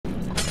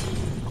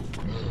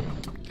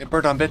Get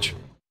bird on, bitch.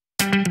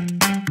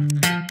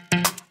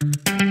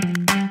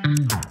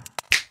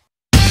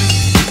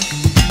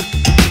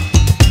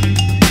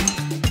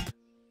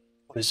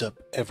 What is up,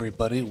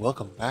 everybody?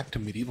 Welcome back to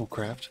Medieval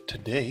Craft.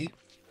 Today,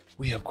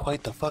 we have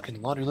quite the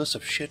fucking laundry list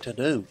of shit to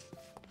do.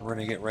 We're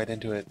gonna get right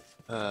into it.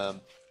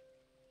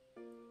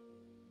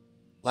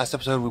 Last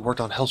episode, we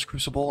worked on Hell's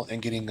Crucible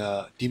and getting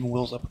demon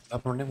wheels up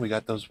and running. We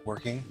got those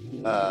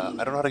working. I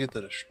don't know how to get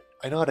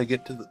I know how to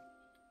get to the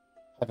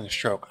having a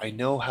stroke. I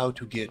know how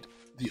to get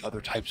the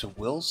other types of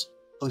wills.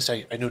 At least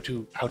I know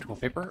how to on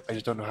paper. I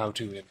just don't know how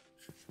to in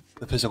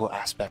the physical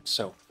aspect.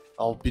 So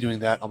I'll be doing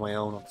that on my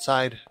own on the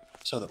side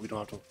so that we don't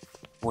have to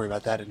worry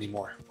about that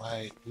anymore.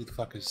 Who the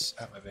fuck is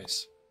at my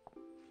base?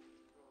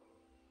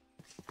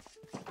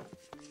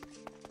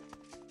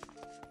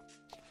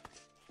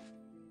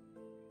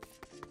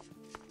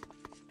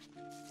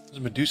 There's a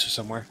Medusa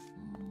somewhere.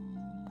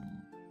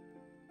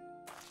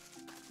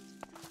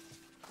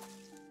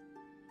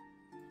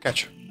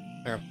 Catch.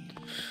 There.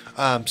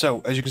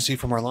 So, as you can see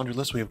from our laundry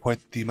list, we have quite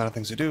the amount of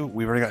things to do.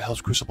 We've already got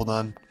Hell's Crucible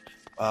done.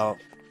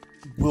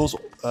 Will's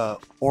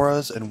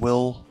auras and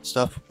will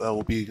stuff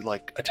will be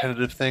like a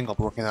tentative thing. I'll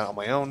be working that on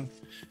my own.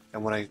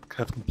 And when I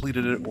have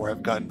completed it or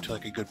have gotten to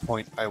like a good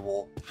point, I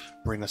will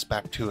bring us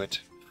back to it.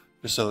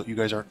 Just so you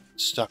guys aren't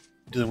stuck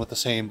dealing with the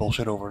same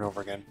bullshit over and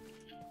over again.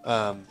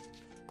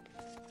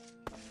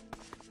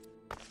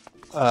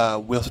 We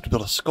also have to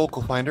build a skull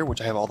finder,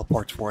 which I have all the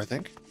parts for, I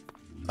think.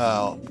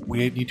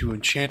 We need to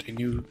enchant a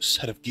new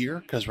set of gear,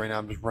 because right now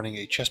I'm just running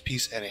a chest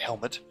piece and a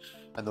helmet,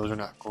 and those are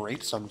not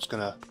great, so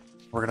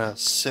we're gonna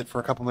sit for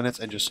a couple minutes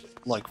and just,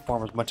 like,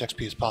 farm as much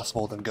XP as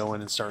possible, then go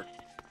in and start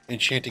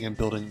enchanting and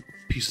building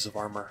pieces of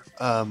armor.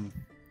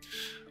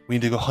 We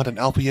need to go hunt an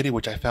Alpha Yeti,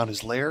 which I found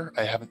his lair.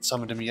 I haven't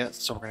summoned him yet,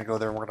 so we're gonna go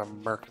there and we're gonna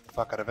murk the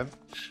fuck out of him.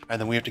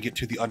 And then we have to get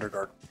to the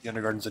Undergarden. The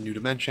Undergarden's a new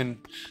dimension.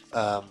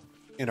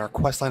 In our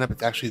quest lineup,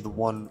 it's actually the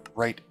one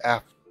right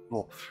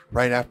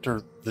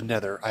after the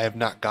Nether. I have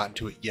not gotten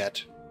to it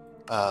yet,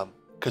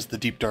 because the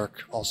Deep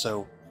Dark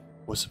also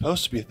was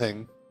supposed to be a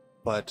thing,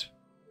 but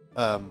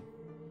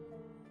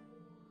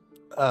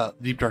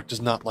Deep Dark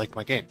does not like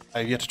my game.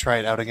 I've yet to try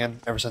it out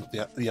again ever since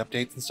the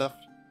updates and stuff,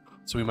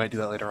 so we might do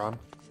that later on.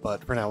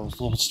 But for now,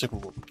 we'll stick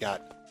with what we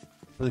got.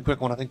 Really quick,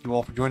 I want to thank you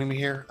all for joining me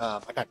here.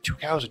 I got 2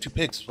 cows and 2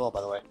 pigs as well, by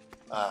the way.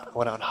 I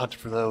went out and hunted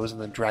for those and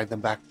then dragged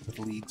them back with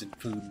leads and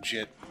food and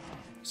shit.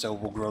 So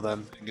we'll grow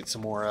them and get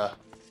some more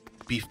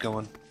beef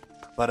going.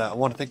 But I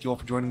want to thank you all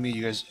for joining me.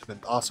 You guys have been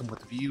awesome with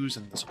the views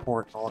and the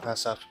support and all that kind of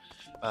stuff.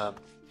 I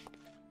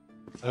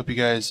hope you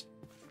guys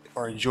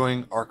are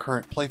enjoying our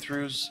current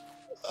playthroughs.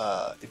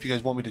 If you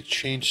guys want me to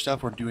change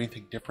stuff or do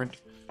anything different,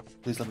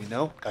 please let me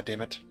know. God damn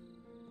it.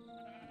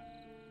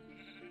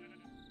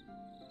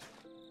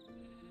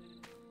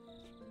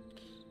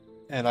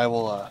 And I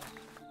will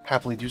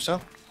happily do so.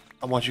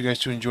 I want you guys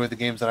to enjoy the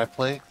games that I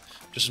play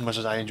just as much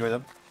as I enjoy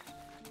them.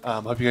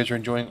 Hope you guys are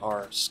enjoying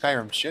our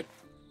Skyrim shit.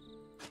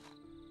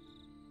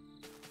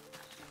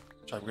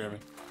 Sorry, I'm grabbing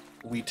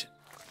wheat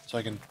so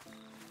I can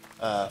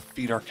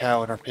feed our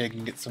cow and our pig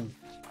and get some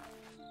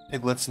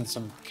piglets and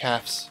some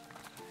calves.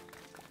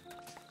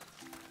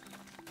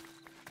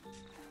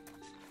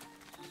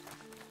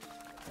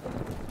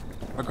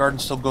 Our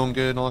garden's still going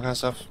good and all that kind of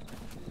stuff.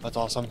 That's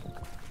awesome.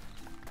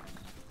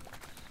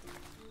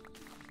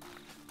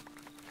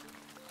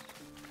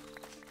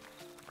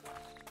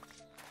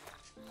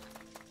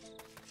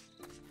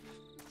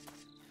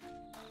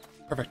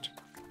 Perfect.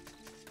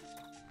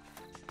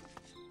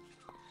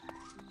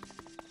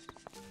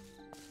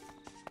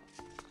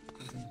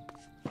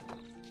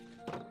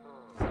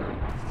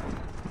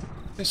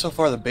 I think so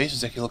far the base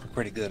is actually looking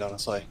pretty good,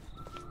 honestly.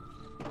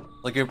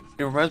 Like, it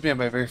reminds me of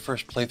my very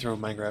first playthrough of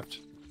Minecraft.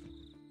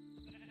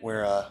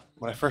 Where,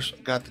 when I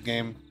first got the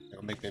game...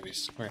 I'll make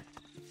babies. Come here.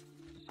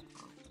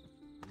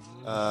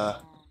 How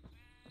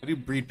do you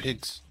breed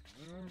pigs?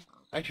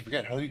 I actually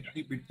forget. How do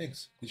you breed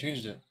pigs? They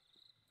changed it.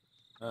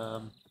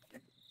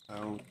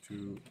 How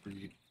to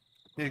breed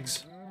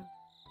pigs.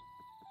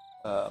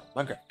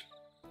 Minecraft.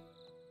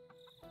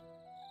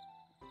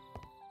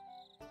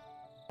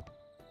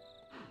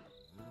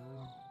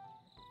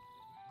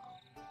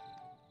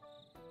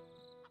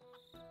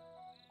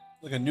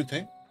 Like a new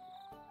thing?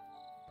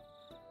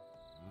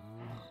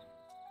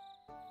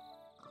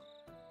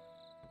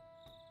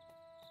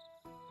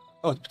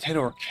 Oh, it's potato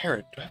or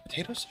carrot. Do I have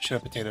potatoes? I should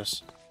have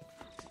potatoes.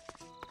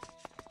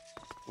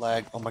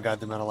 Lag. Oh my god,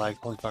 the amount of lag.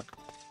 Holy fuck.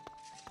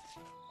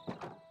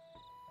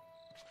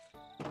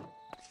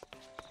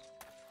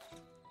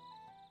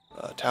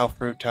 Tau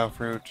fruit,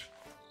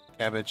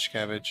 cabbage,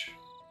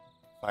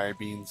 fire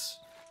beans,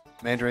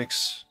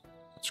 mandrakes,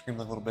 scream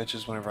like little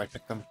bitches whenever I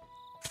pick them.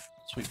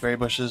 Sweet berry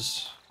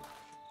bushes.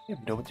 You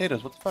have no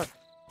potatoes, what the fuck?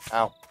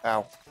 Ow,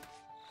 ow.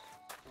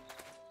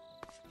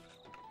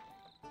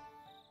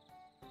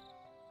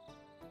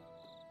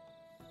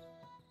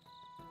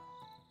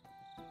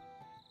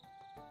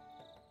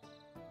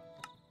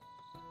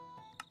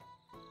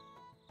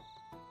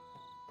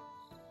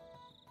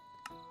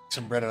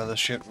 Some bread out of this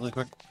shit really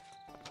quick.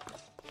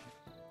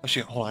 Oh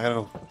shit, hold on, I gotta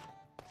go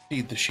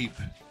Feed the sheep.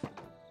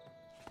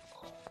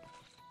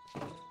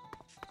 Come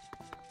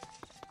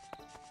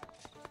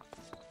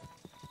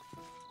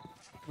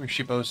here,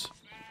 sheepos.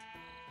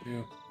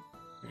 2,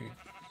 3,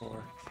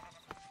 4.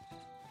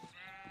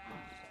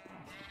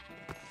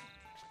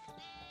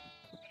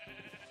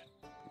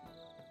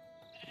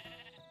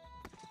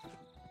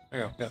 There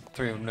you go. Got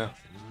 3 of them now.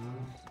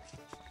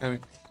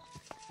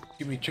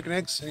 Give me chicken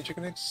eggs. Any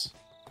chicken eggs?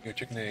 Here,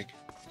 chicken egg.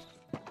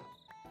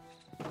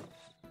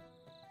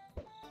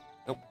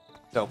 Nope.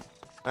 Dope.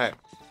 Alright.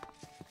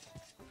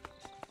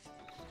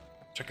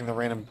 Checking the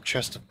random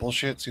chest of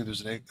bullshit. See if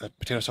there's a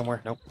potato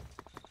somewhere. Nope.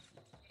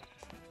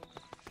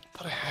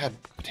 Thought I had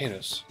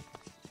potatoes.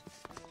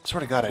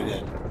 Swear to God I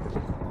did.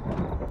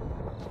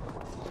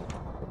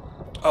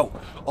 Oh,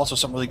 also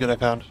something really good I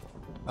found.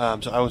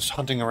 So I was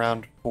hunting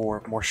around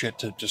for more shit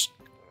to just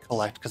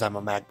collect because I'm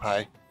a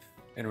magpie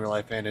in real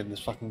life and in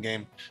this fucking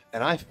game.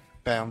 And I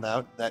found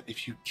out that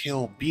if you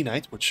kill bee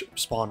knights, which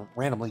spawn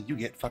randomly, you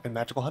get fucking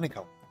magical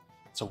honeycomb.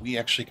 So we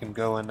actually can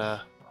go and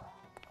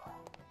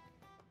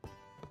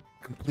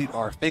complete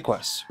our fake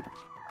quests.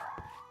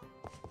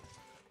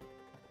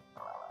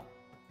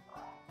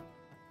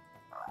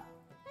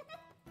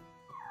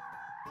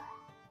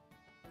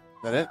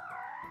 Is that it?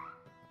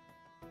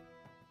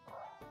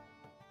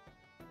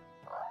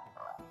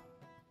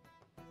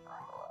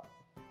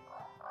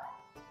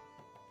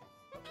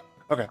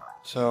 Okay,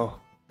 so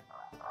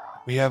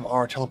we have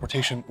our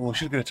teleportation. Well, we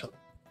should get a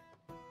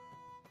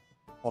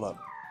hold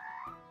up.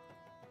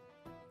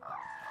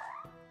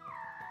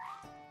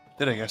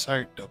 Did I guess?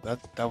 Alright, dope.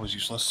 That was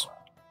useless.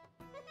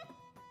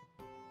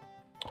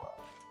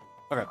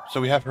 Okay,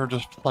 so we have her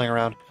just playing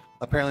around.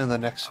 Apparently in the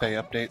next Fey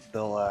update,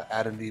 they'll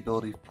add in the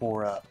ability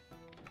for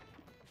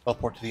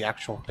teleport to the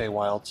actual Fey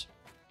Wilds.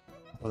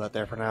 Put that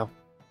there for now.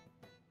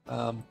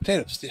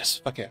 Potatoes, yes,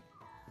 fuck yeah.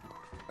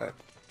 Alright.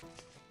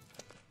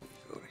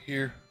 Go to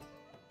here.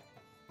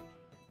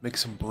 Make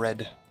some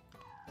bread.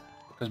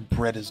 Because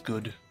bread is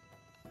good.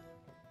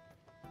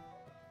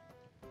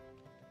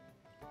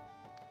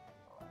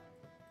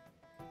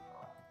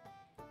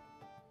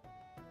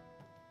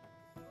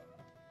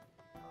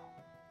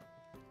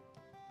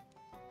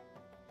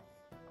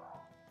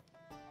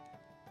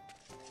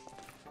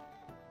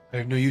 I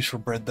have no use for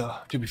bread, though,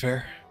 to be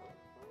fair.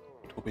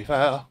 To be fair.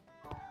 I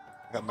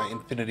got my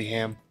infinity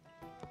ham.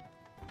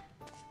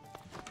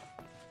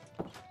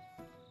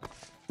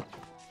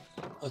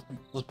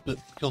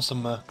 Let's kill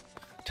some,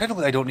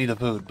 technically I don't need the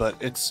food, but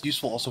it's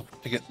useful also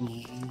to get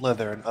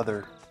leather and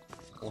other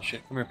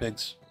bullshit. Come here,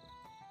 pigs.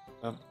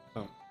 There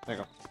you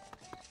go.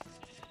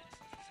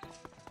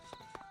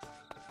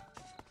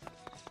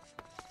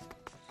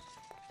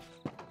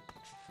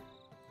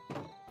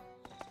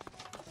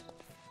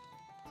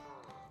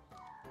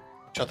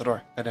 Shut the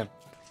door. Head in.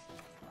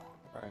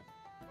 Alright.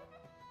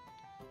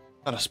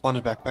 Got a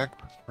sponge backpack.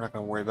 We're not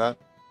gonna worry about.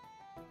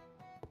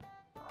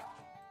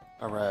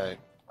 Alright.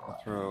 Go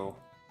through.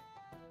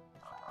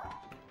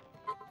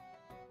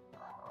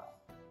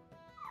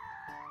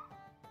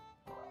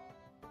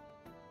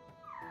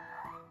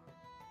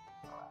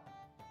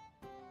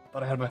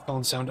 Thought I had my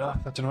phone sound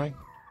off. That's annoying.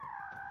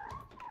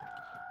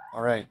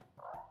 Alright.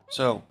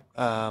 So,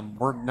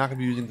 we're not gonna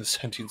be using the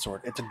sentient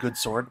sword. It's a good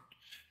sword.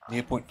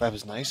 The 8.5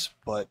 is nice,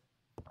 but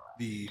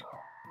the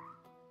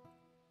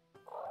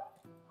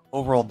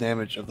overall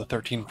damage of the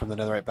 13 from the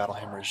Netherite Battle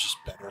Hammer is just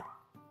better.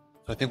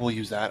 So I think we'll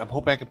use that. I'm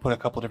hoping I can put a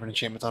couple different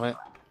enchantments on it.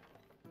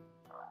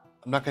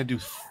 I'm not going to do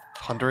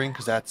Thundering,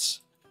 because that's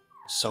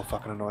so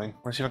fucking annoying.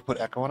 We're going to see if I can put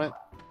Echo on it.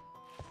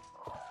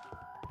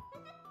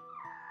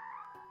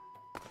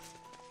 I'm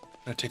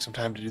going to take some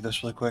time to do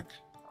this really quick.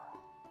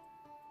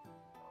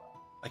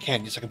 I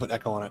can, yes, I can put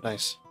Echo on it.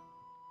 Nice.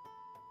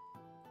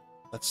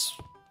 That's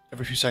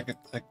every few seconds,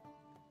 like,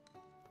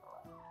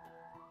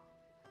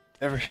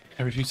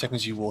 every few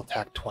seconds you will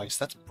attack twice.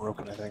 That's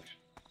broken, I think.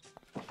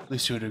 At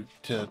least to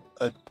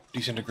a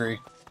decent degree.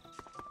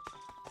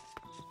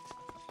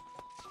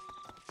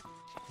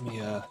 Let me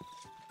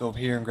go over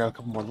here and grab a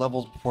couple more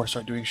levels before I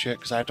start doing shit,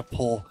 because I have to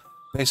pull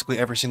basically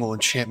every single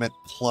enchantment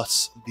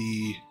plus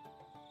the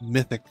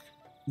mythic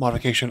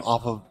modification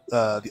off of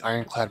the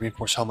Ironclad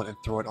Reinforced Helmet and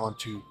throw it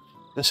onto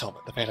this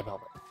helmet, the Phantom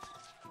Helmet.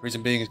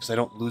 Reason being is because I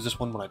don't lose this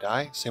one when I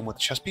die. Same with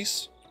the chest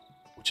piece,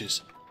 which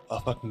is a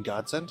fucking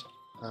godsend.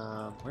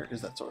 Where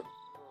is that sword?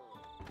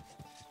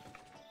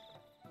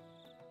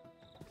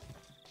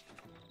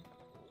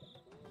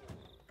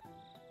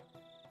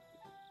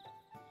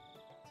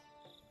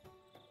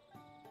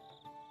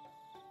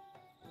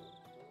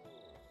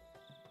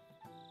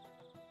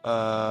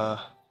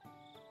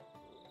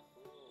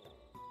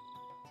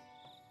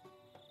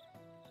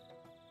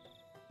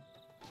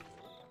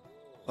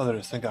 Oh, there it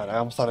is. Thank God. I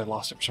almost thought I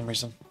lost it for some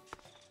reason.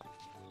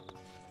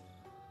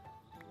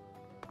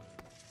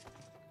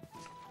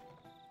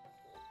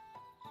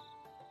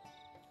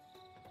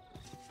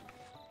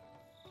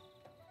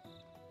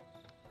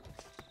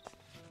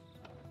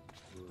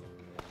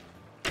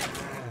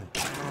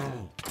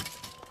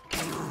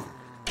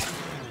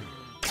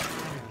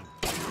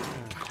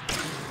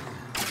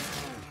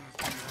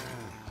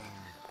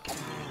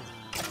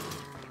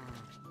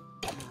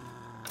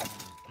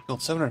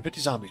 Killed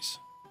 750 zombies.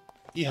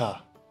 Yeehaw.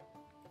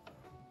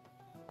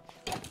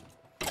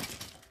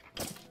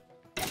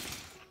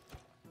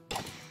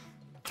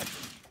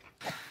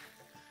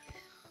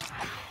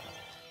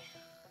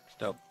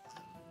 Dope.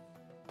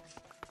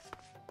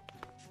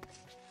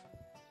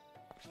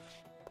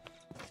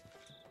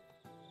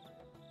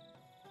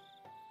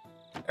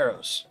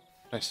 Arrows.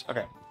 Nice.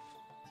 Okay.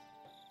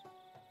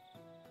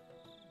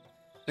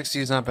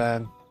 60 is not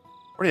bad.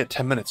 Already at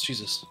 10 minutes.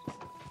 Jesus.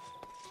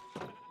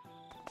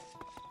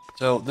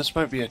 So this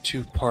might be a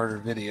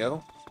two-parter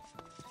video.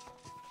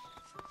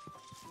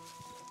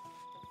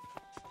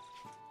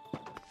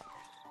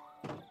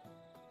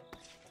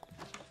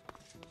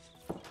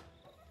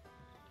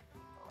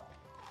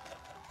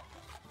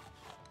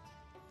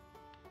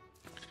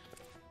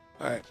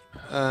 Alright.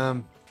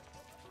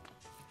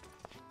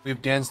 We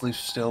have Dan's leaf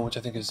still, which I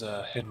think is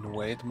hidden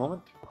away at the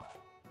moment.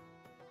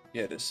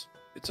 Yeah, it is.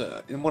 It's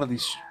in one of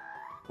these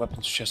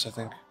weapons chests, I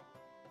think.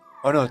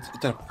 Oh no, it's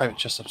in a private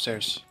chest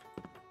upstairs.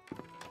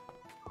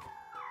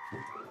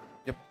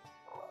 Yep.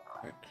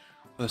 Alright.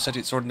 So the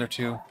sentient sword in there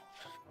too.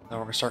 Now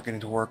we're gonna start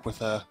getting to work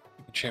with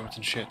enchantments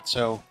and shit.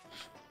 So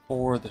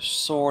for the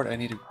sword, I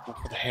need to go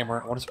for the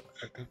hammer. I want to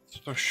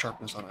throw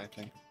sharpness on it, I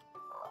think.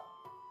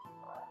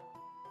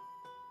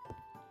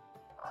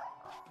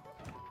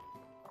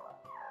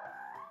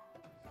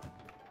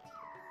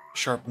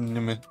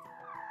 Sharpness.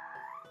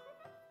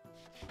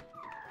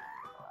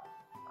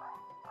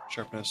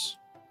 Sharpness.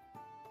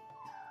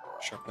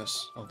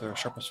 Sharpness. Oh, there,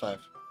 sharpness 5.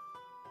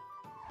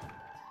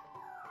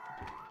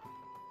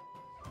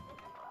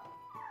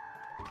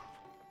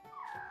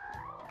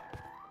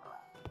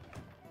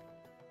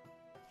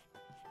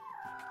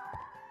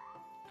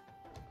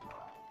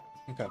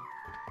 Okay.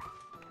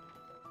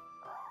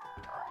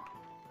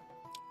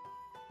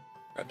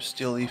 Grab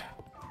steel leaf.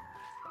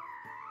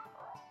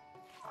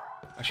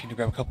 Actually, need to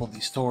grab a couple of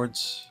these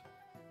swords.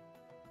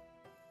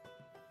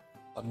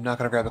 I'm not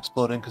gonna grab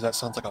exploding because that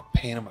sounds like a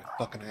pain in my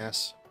fucking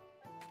ass.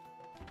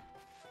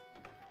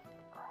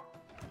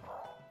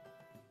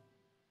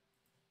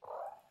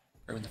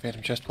 Grabbing the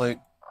phantom chest plate.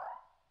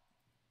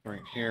 Throwing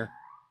it here.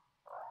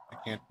 I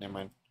can't. Never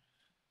mind.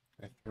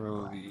 I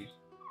throw the.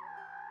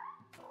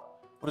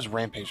 What is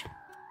rampage?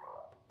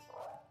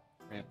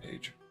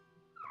 Rampage.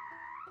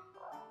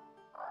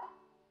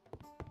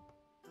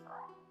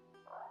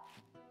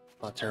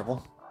 Not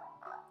terrible.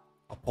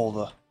 I'll pull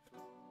the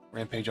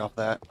rampage off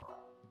that.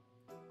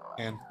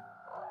 And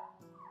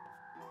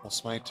I'll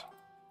smite.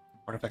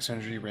 Artifacts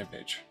energy,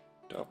 rampage.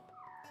 Dope.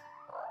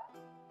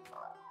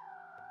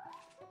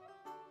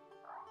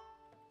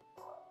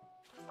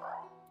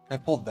 Can I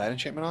pull that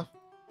enchantment off?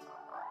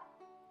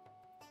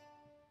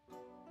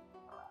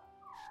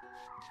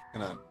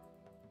 Hang on.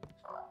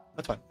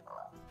 That's fine.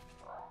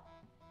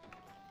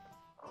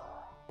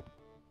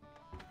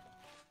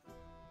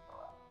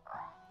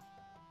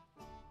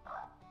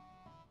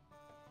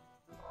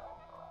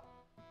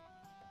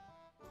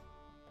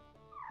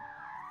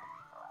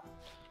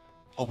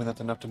 Hoping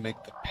that's enough to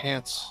make the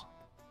pants.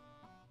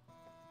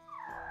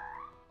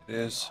 It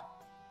is.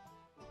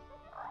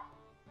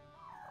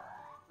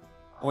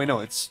 Oh wait, no,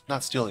 it's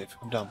not steel leaf.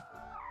 I'm dumb.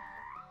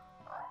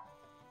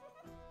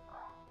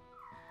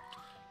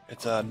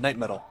 It's a night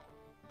metal.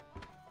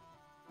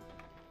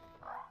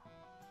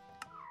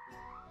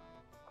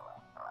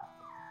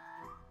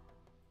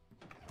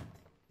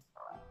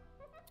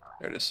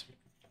 There it is.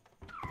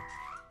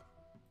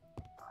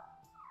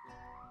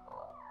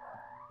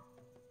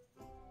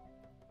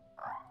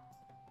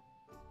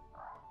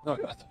 No,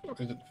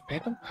 is it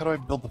phantom? How do I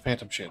build the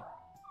phantom shit?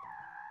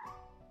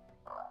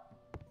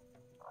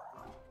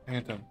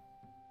 Phantom.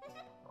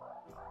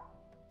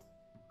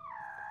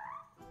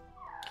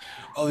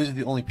 Oh, these are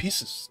the only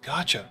pieces.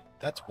 Gotcha.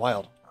 That's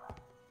wild.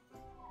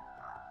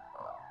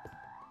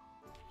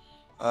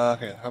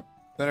 Okay, how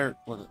better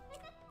was it?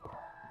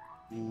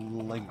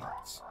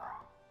 Leggings.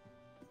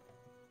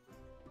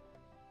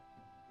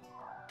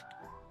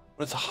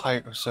 What's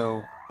higher?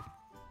 So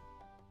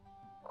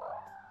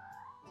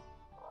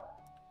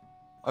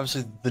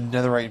obviously the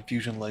netherite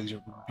infusion legs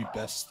would be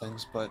best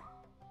things, but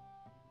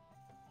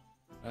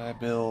I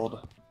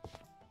build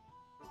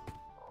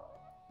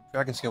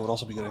dragon scale would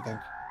also be good, I think.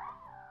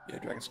 Yeah,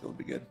 dragon scale would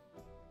be good.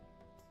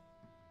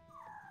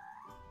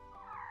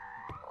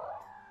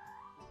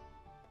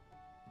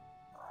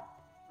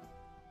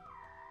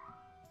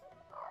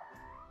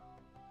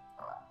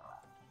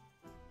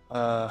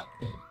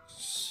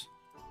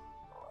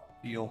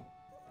 Steel.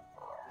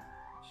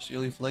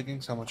 Steel leaf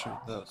leggings, how much are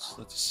those?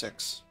 That's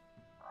 6.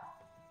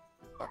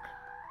 Fuck.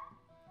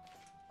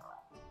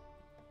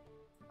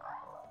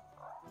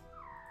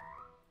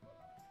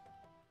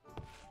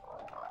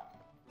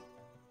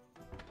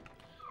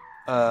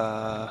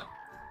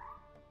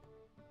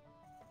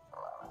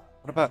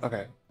 What about,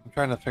 okay, I'm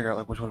trying to figure out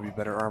like which one would be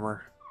better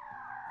armor.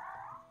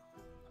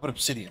 What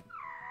obsidian?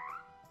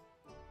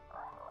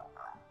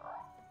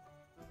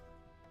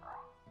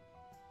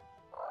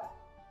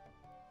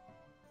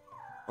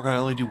 We're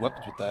gonna only do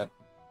weapons with that.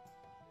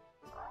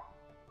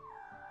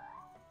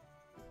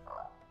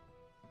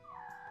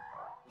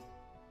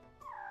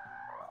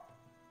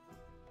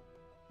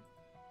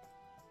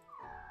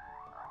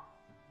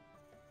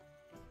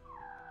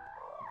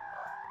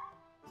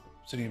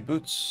 Obsidian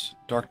boots,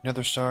 dark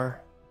nether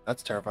star.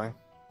 That's terrifying.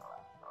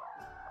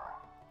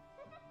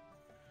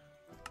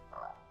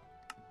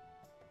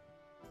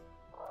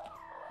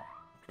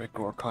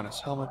 Draco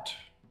Arcanus helmet.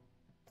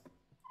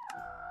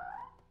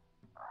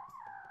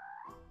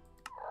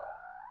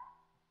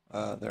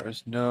 There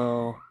is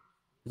no...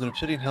 There's an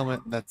obsidian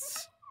helmet, and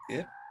that's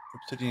it.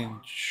 Obsidian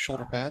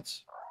shoulder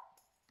pads.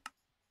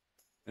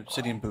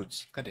 Obsidian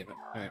boots. God damn it.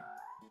 Alright.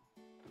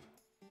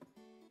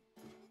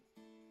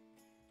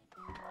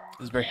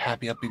 This is very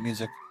happy, upbeat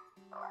music.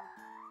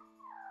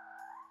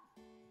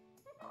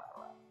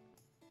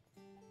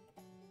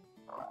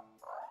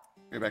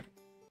 Be right back.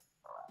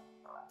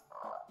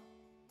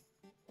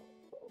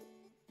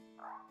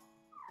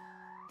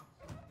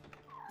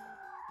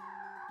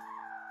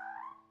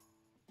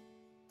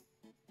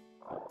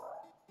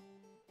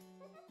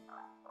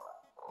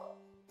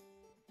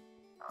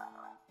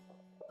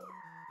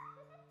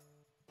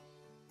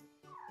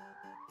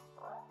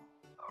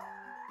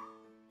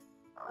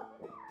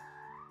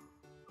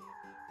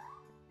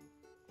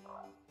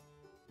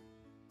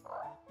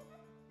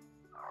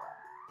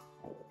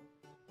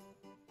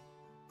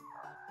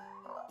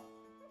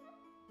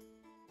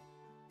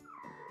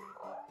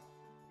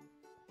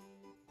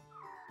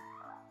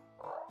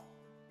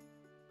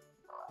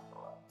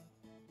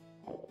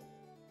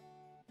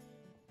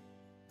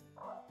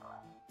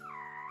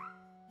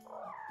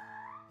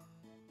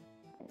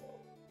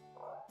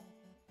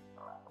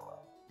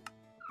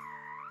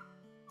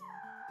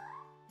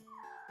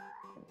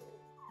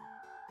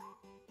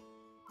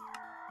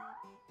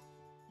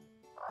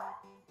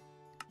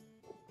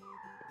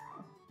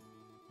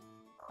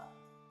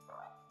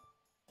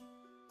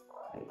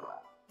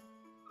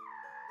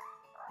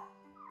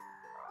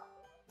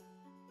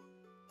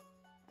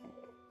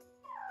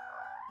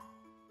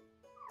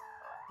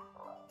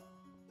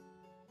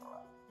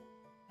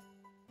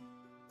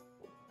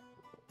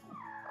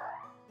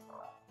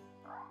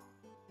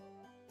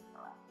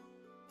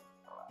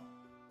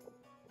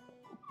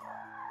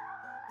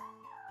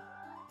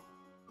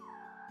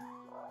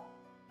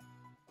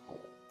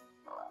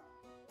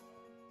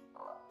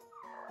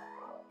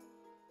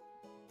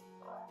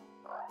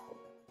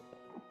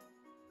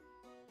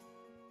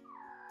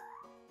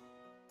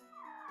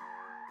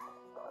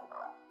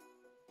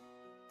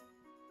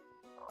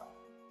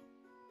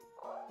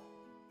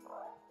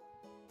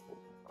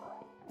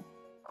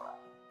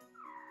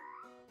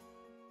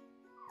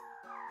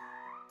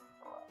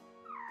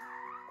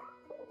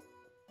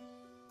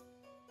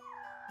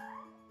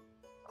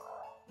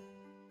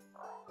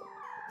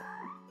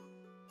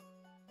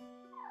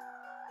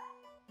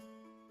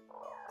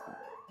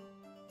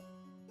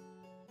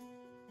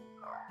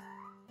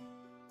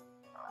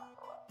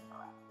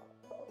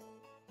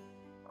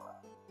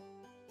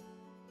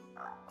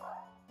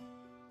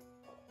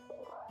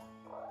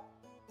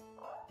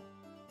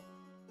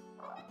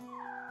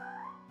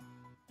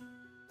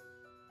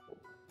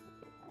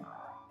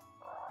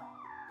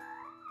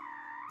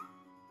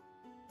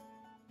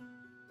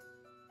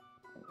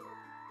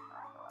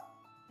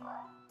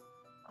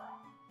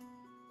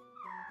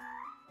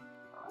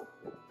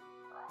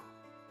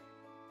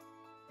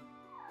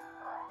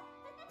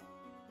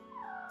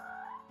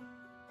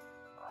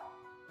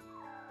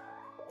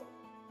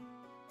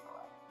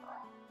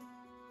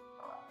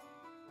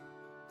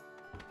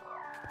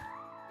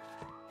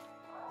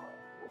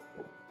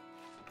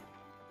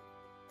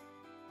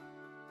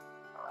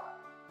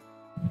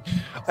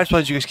 I just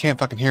realized you guys can't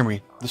fucking hear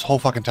me this whole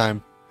fucking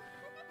time.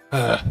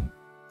 Alright,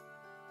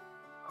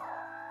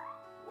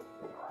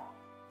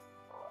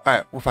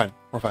 we're fine.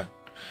 We're fine.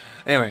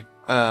 Anyway,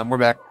 we're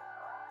back.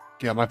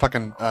 Yeah, my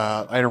fucking,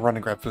 I had to run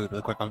and grab food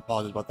really quick. I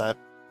apologize about that.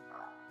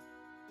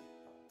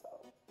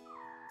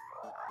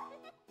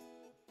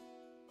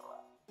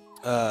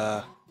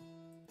 We're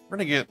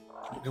gonna get...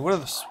 Okay, what are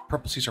the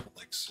purple sea serpent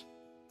legs?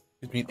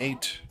 Gives me an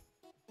 8.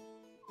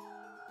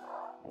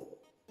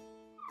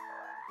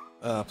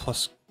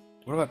 Plus...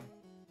 What about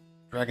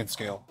dragon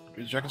scale?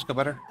 Is dragon scale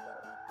better?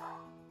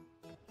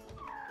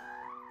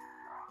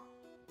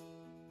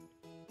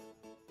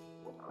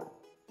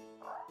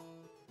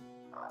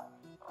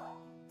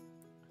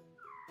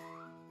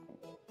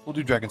 We'll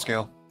do dragon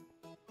scale,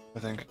 I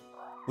think.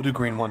 We'll do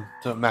green one,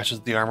 so it matches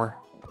the armor.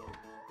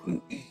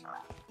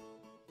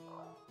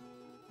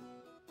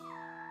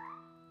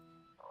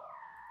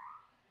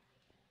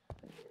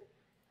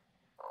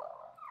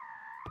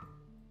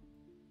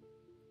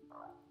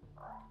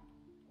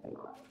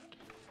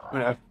 I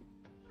mean,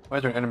 why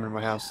is there an enemy in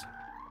my house?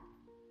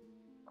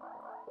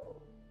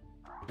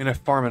 I mean, I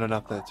farm it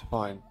enough that it's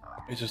fine.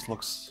 It just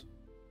looks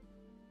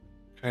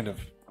kind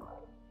of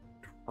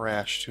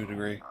trash to a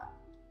degree.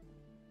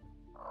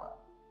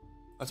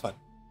 That's fine.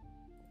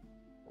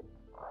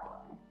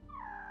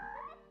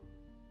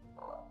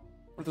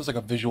 What if there's like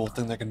a visual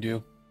thing that I can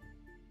do?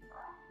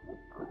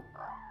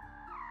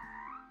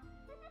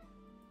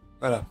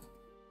 Gotta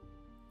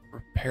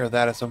repair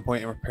that at some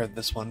point and repair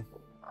this one.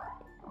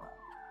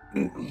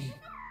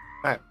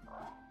 Alright.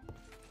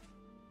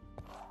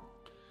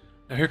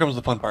 Now here comes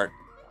the fun part.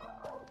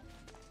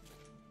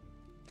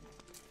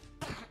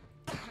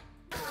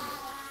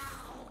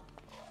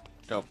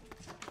 Dope.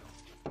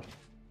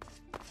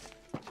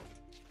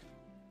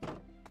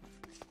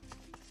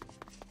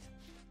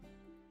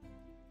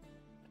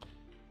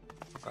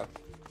 Okay.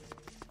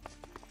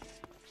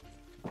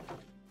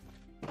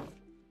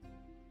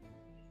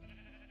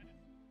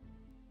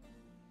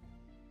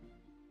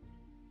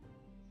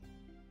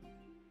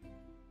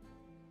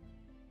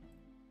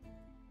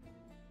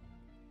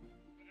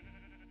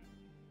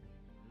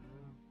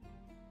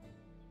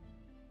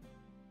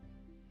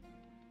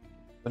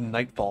 The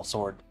Nightfall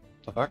sword.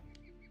 The fuck?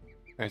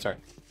 Hey, sorry.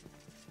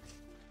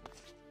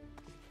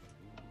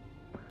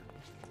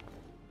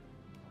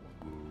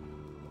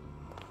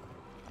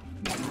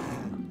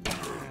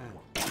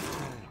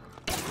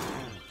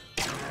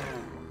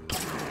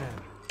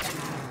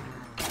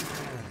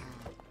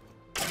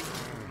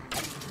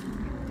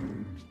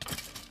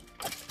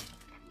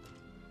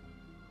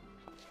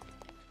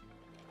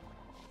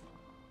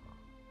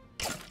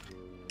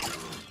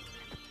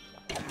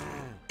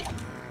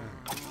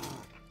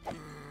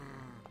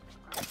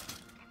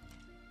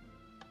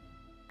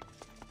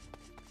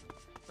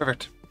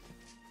 Perfect.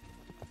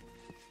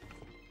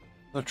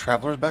 The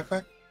traveler's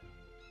backpack?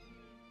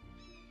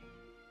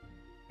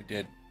 I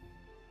did.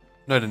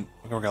 No, I didn't.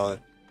 I forgot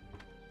it.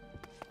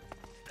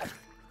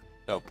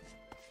 Dope.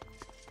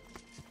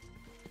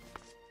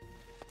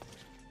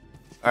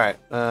 Alright,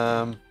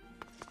 I'm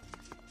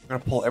gonna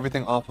pull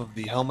everything off of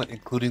the helmet,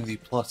 including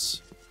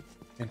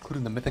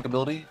the mythic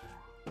ability.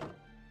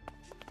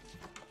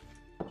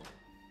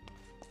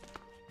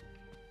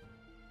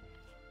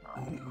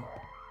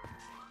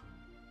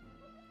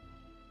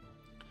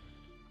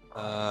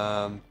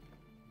 Um,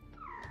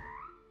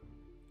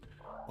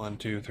 1,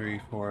 2, 3,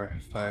 4,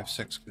 5,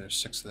 6. There's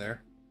 6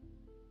 there.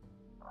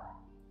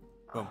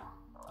 Boom.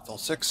 That's all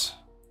 6.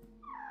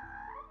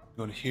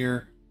 Go to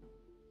here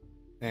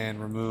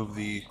and remove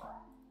the.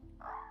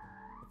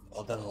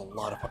 Oh, that is a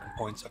lot of fucking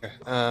points. Okay.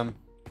 I'm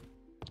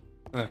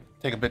gonna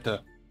take a bit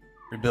to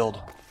rebuild.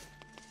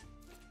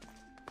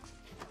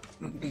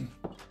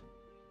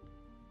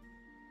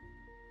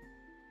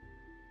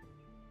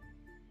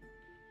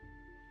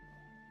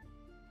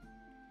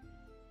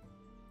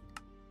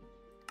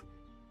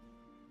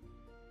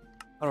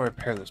 How do I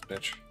repair this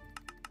bitch?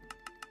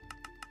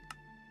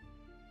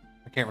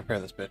 I can't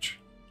repair this bitch.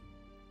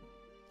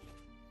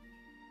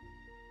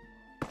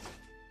 I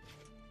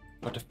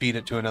have to feed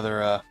it to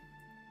another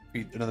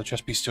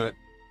chest piece to it.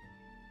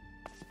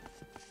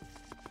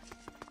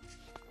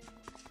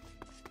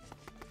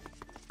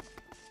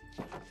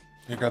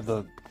 You grab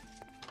the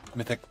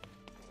mythic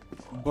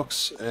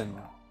books and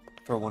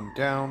throw one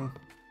down.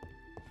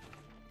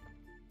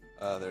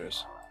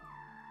 There's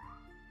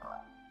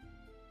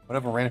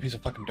whatever random piece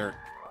of fucking dirt.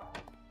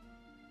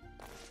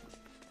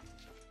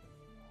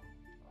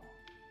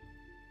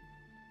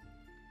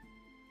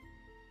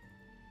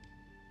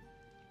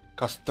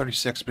 Costs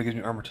 36, but it gives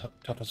me armor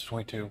toughness of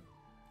 22.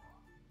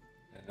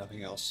 And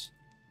nothing else.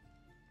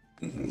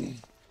 The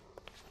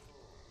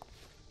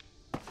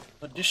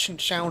distant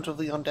sounds of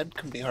the undead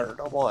can be heard.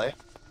 Oh boy.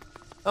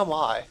 Oh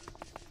my.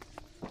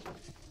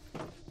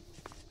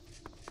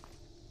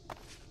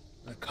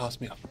 That cost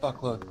me a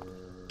fuckload.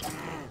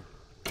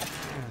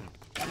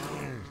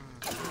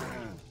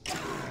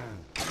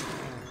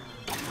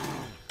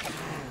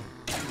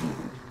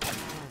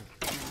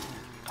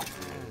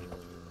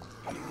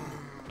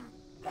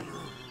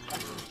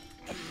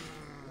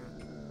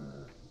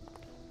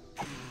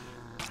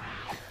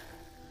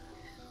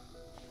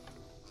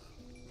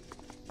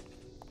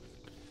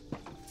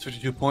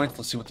 $52 points.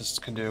 Let's see what this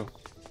can do.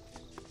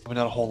 Probably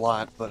not a whole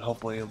lot, but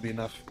hopefully it'll be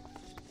enough.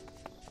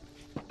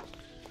 I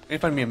need to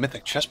find me a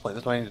mythic chestplate.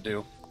 That's what I need to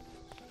do.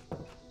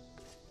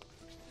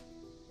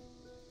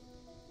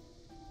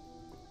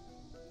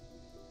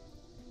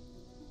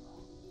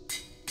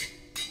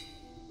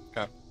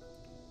 Okay.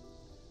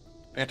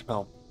 Phantom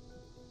Helm.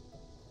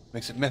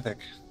 Makes it mythic.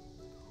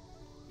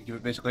 You give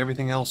it basically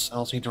everything else. I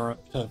also need to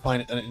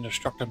find an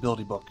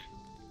indestructibility book.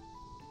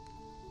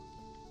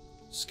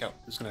 Scout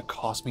is gonna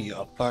cost me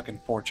a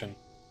fucking fortune.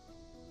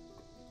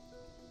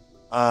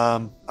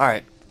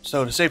 Alright.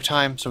 So to save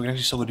time, so we can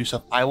actually still go do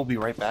stuff, I will be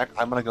right back.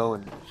 I'm gonna go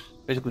and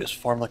basically just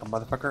farm like a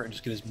motherfucker and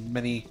just get as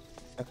many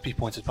FP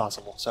points as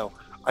possible. So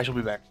I shall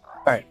be back.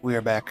 Alright, we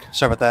are back.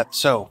 Sorry about that.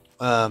 So,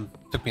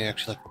 took me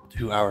actually like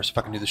 2 hours to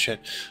fucking do this shit.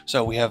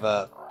 So we have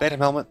a Phantom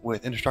Helmet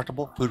with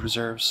Indestructible, Food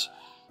Reserves,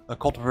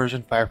 Occult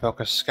Aversion, Fire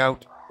Focus,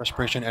 Scout,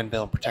 Respiration, and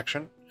Veil and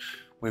Protection.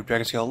 We have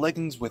Dragon Scale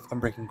Leggings with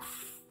Unbreaking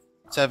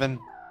 7,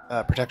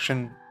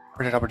 Protection,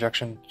 Projectile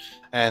Protection,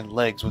 and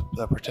Legs with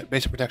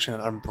Basic Protection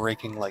and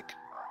Unbreaking like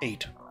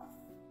 8.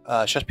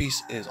 Chest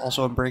Piece is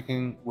also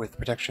Unbreaking with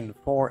Protection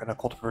 4 and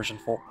Occult Aversion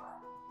 4.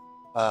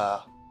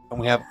 And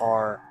we have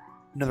our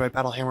Netherite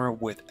Battle Hammer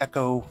with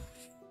Echo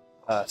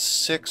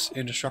 6,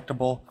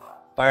 Indestructible,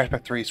 Fire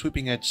Aspect 3,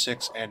 Sweeping Edge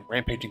 6, and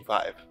Rampaging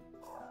 5.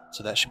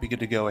 So that should be good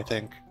to go, I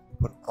think.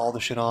 Put all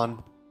the shit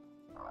on.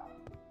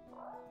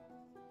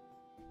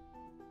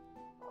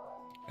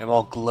 I'm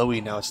all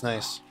glowy now, it's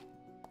nice.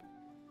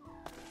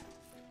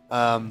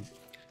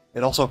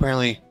 It also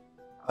apparently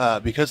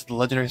because of the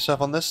legendary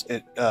stuff on this,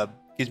 it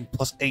gives me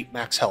 +8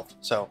 max health,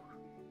 so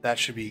that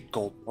should be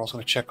gold. We're also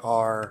going to check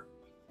our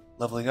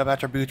leveling up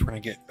attributes. We're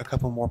going to get a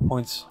couple more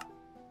points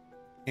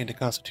into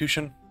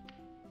Constitution.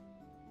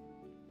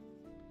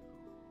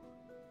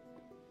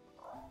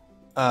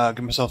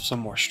 Give myself some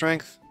more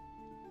strength.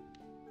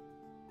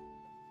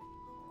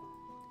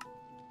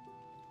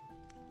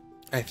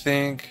 I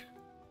think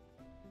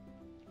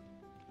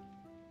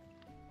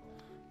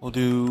we'll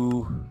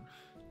do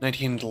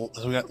 19. So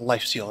we got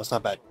life steal. That's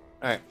not bad.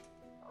 All right.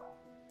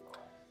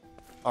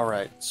 All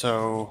right.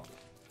 So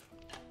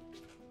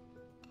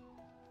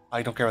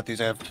I don't care about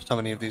these. I have so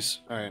many of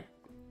these. All right.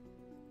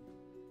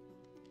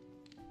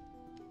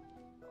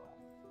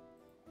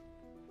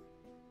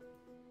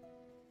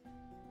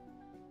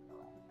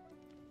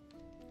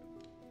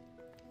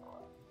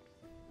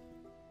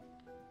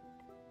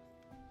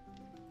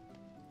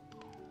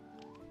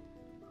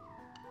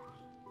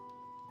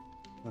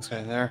 This guy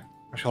in there.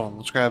 Actually, hold on.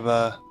 Let's grab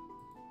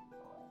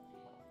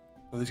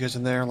put these guys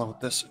in there along with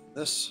this.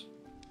 This.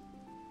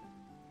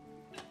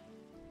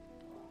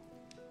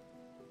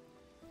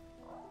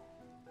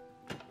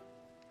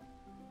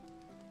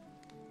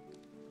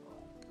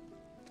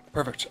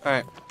 Perfect. All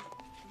right.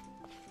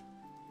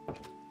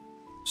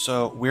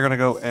 So we're gonna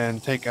go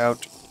and take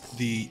out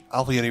the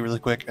Alpha Yeti really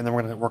quick, and then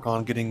we're gonna work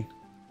on getting.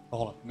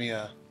 Hold on. Let me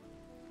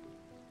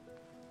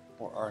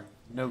for our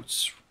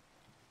notes.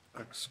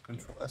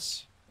 Control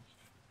S.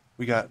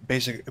 We got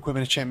basic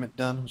equipment enchantment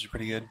done, which is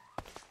pretty good.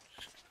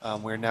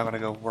 We're now going to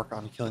go work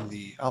on killing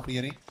the Alpha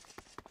Yeti.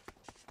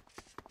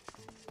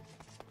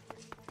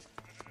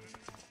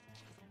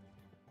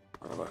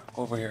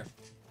 Over here.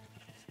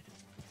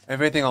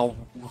 If anything, I'll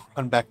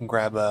run back and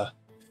grab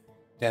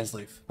Dan's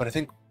Leaf, but I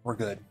think we're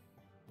good.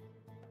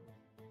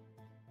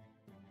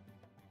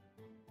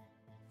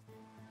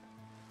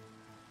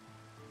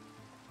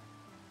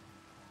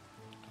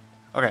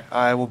 Okay,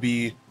 I will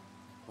be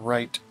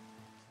right.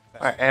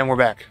 Alright, and we're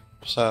back.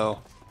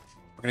 So,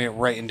 we're gonna get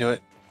right into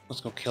it. Let's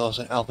go kill us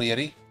an Alpha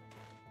Yeti.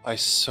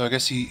 So I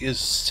guess he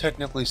is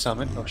technically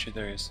summoned. Oh shit,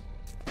 there he is.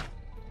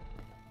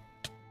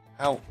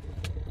 How?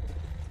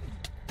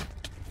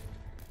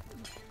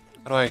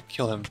 How do I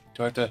kill him?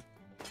 Do I have to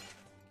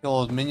kill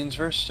all his minions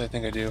first? I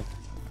think I do.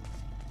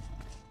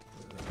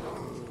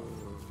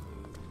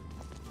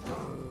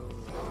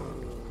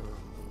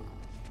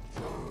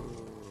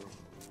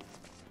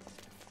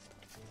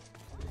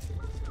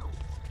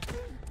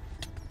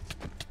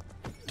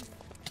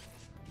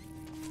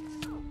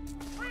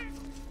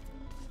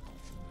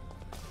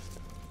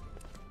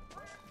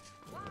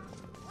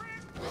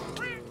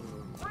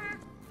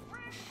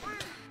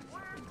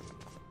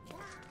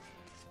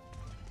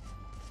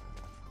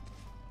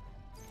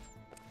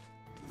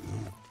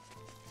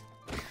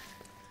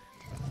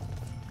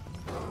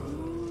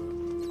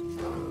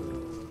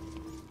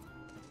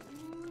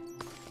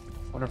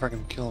 Wonder if I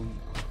can kill him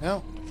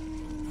now.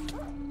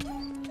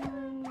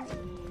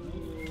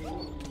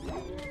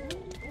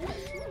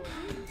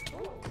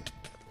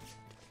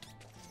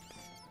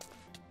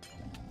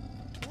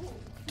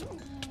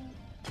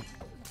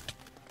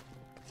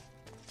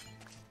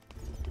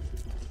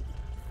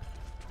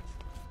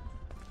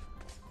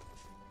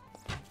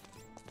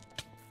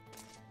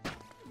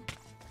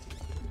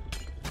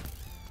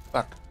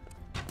 Fuck.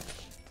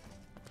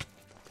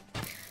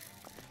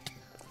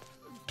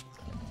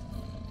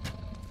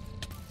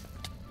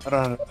 I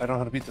don't know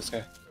how to beat this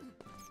guy.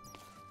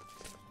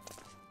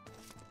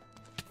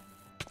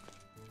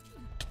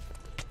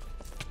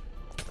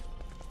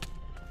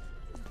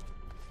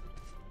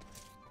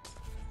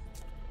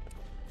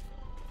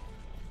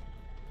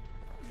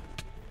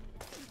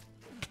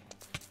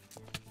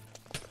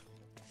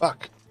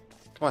 Fuck.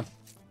 Come on.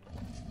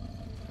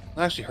 It's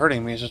not actually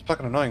hurting me, it's just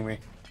fucking annoying me.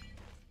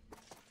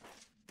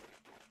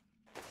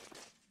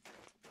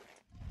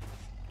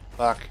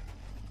 Fuck.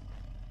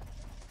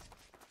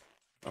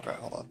 Okay,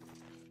 hold on.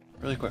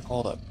 Really quick,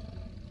 hold up.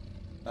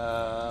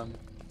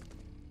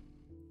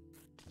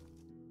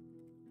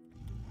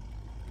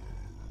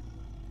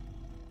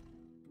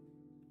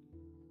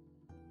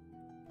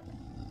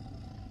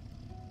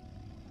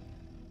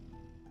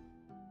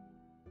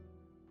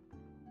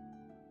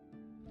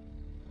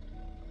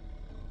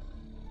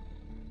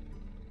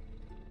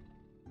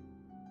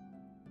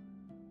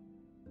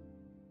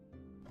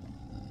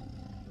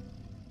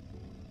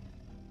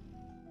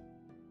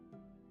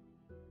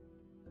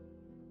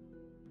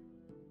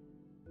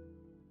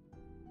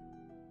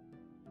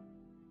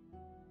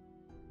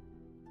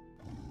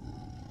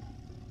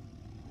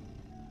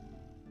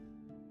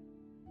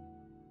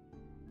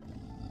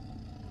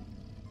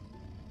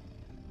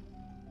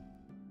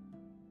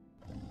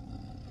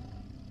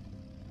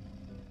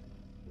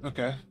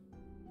 Okay.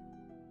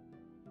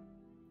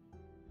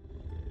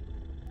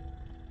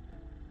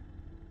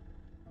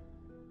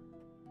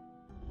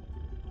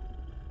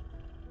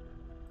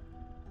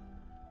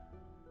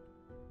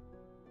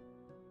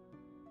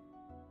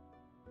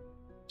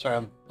 Sorry,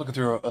 I'm looking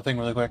through a thing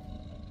really quick.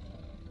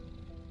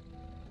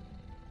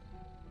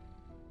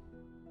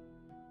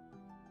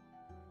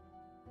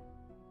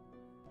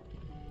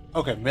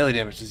 Okay, melee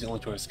damage is the only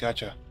choice.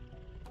 Gotcha.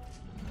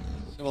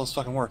 See how this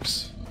fucking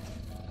works.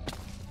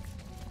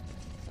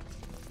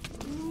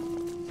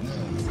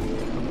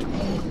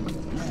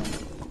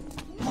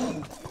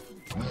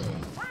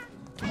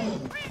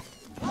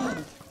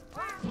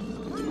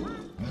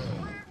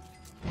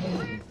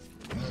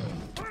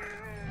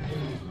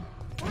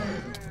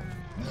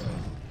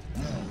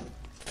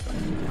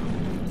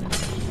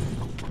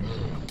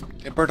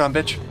 Get burnt on,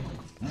 bitch.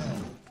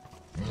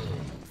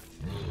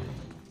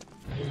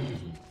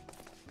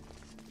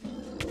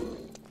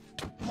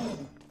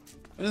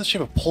 What is the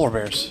shape of polar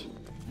bears?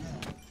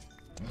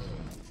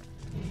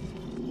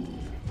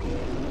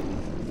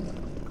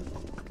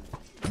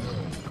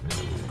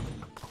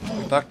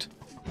 We fucked.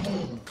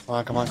 Come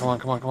on, come on, come on,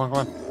 come on, come on, come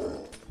on.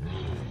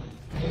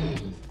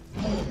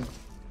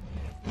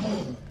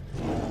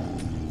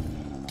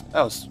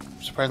 That was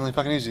surprisingly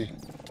fucking easy.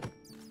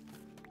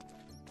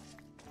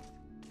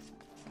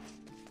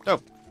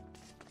 Dope.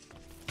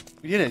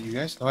 We did it, you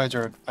guys. The eyes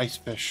are ice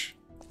fish.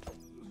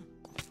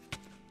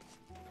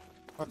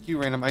 Fuck you,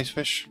 random ice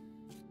fish.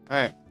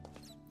 Alright.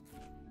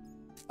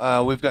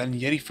 We've gotten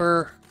Yeti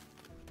fur,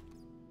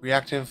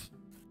 reactive,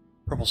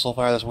 purple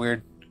sulfire, that's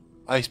weird,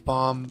 ice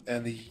bomb,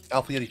 and the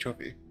Alpha Yeti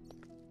trophy.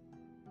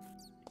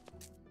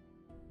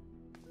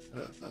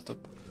 Not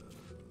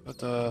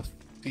the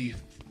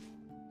thief.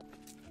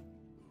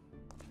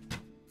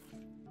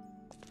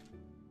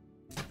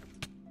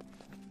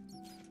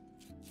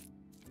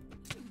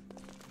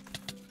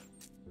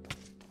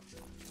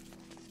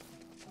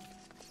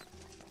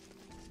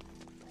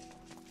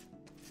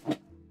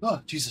 Oh,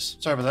 Jesus.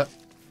 Sorry about that.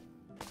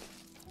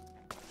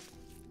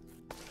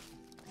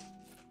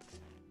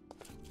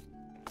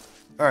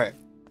 Alright.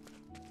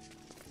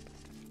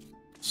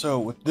 So,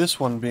 with this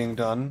one being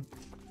done,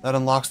 that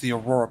unlocks the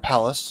Aurora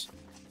Palace.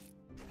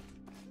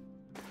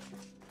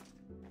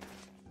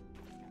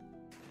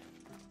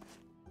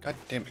 God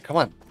damn it, come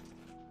on.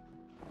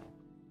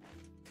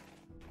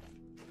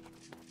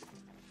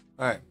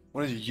 Alright,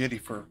 what is Yeti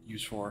for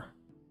used for?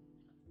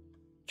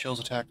 Chills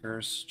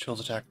attackers, chills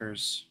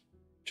attackers,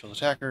 chills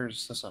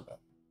attackers, that's not bad.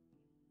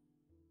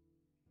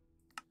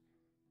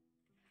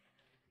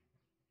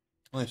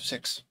 Only have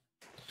 6.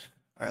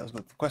 Alright, let's go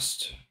to the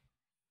quest.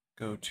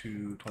 Go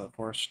to Twilight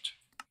Forest.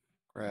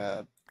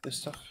 Grab this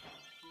stuff.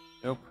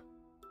 Nope.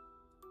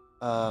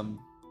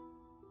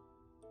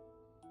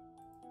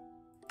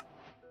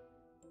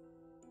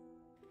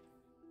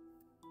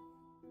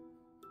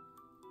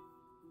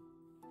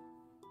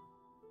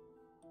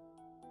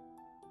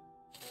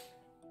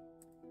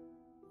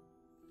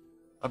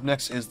 Up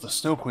next is the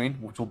Snow Queen,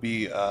 which will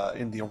be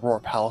in the Aurora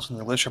Palace in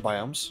the glacier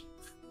biomes.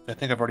 I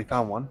think I've already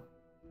found one.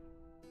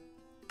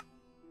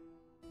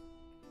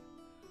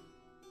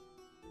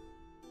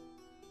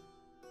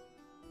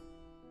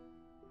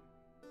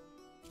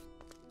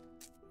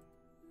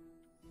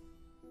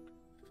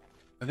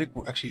 I think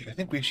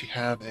we actually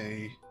have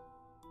a.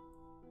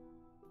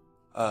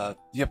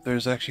 Yep,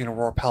 there's actually an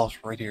Aurora Palace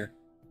right here.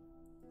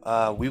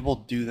 We will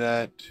do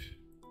that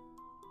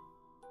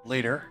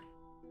later.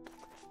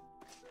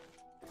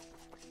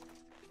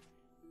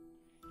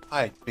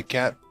 Hi, big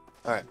cat.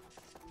 Alright.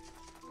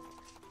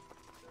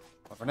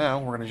 But for now,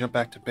 we're gonna jump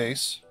back to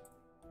base.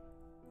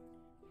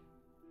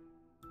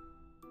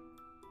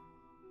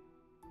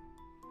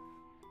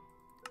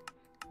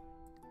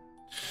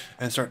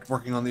 And start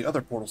working on the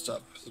other portal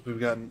stuff, since we've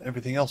gotten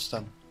everything else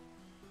done.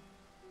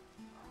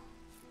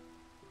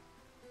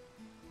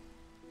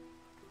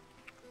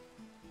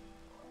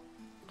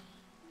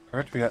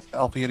 Alright, we got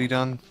Alpha Yeti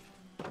done.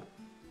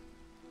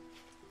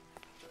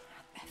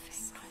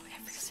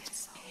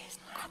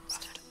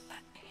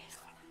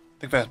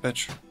 Think fast,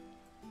 bitch.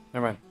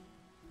 Never mind.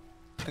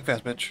 Think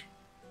fast, bitch.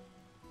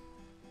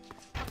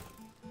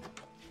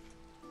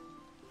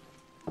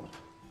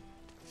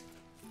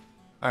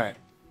 Alright.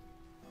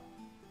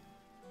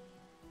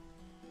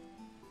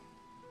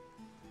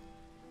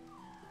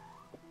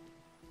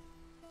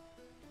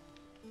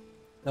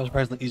 That was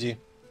surprisingly easy.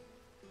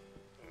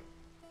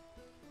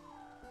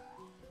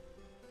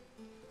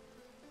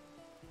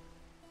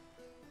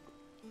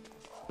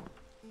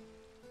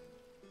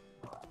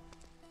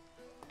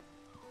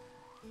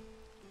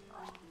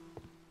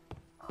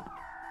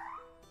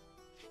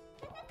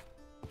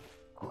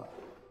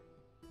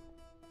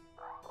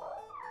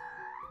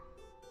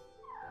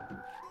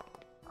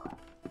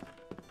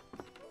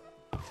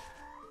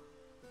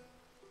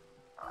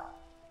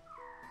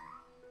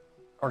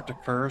 Arctic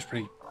fur is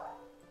pretty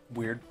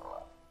weird.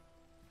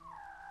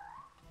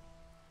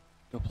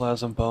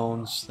 Plasm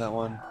bones, that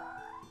one.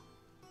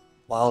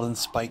 Wild and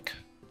spike.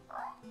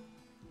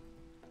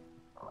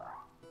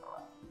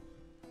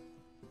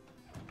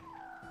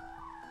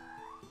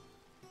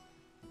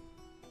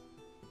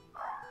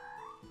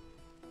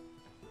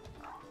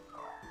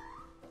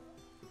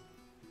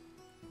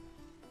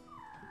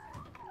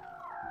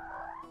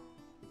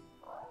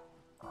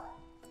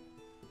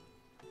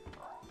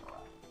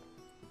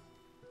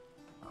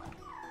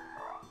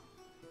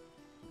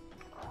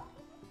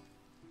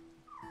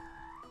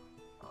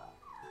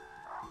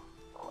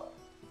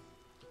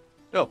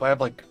 Nope, I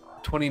have like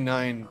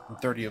 29 and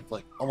 30 of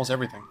like almost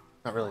everything.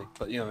 Not really,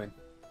 but you know what I mean.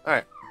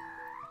 Alright.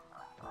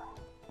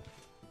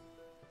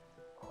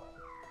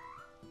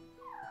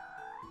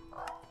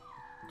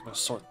 Gonna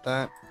sort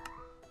that.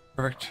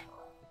 Perfect.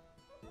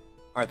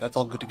 Alright, that's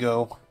all good to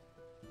go.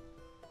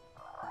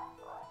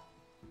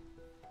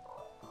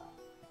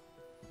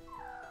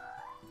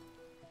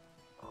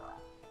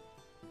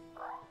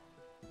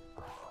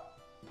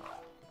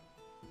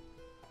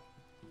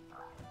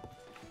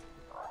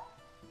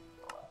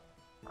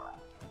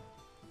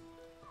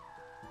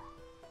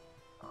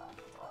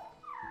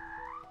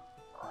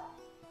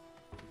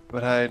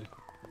 But hide.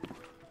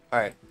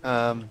 Alright,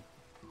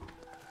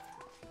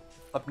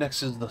 up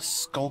next is the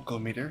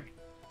Skulkometer.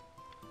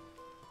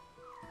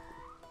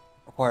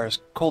 Requires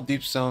cold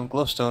deep stone,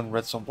 glowstone,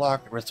 redstone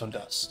block, and redstone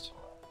dust.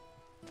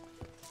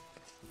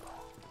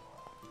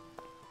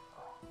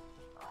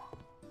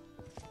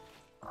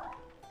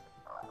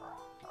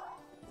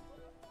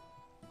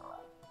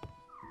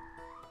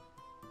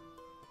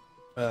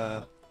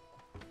 Should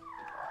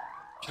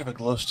have a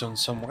glowstone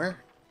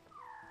somewhere.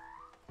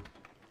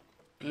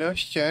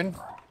 Glowstone.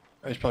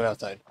 Oh, he's probably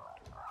outside.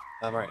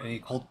 Alright, I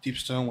need cold deep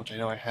stone, which I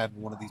know I had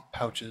in one of these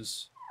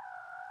pouches.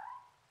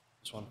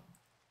 This one.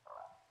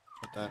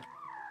 Put that.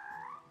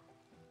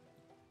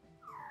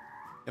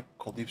 Yep,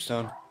 cold deep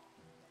stone.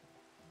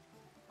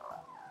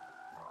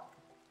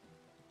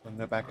 Put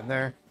that back in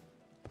there.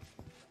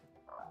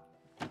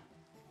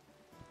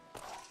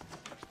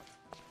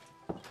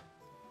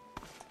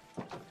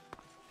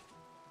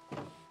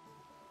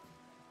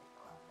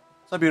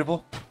 Is that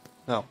beautiful?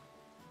 No.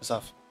 It's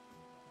off.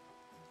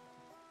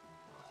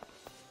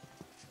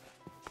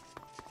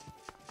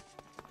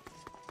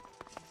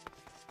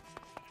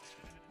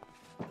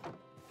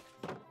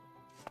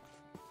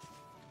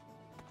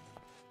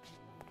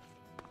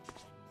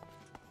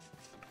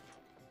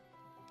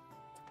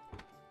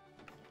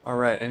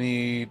 Alright, I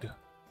need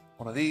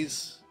one of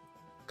these,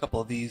 a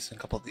couple of these, and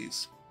a couple of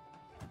these.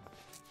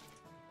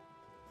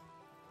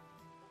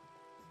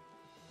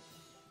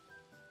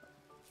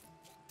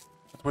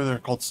 That's where they're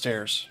called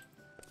stairs.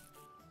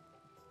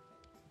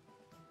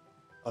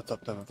 Let's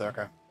up them up there,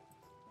 okay.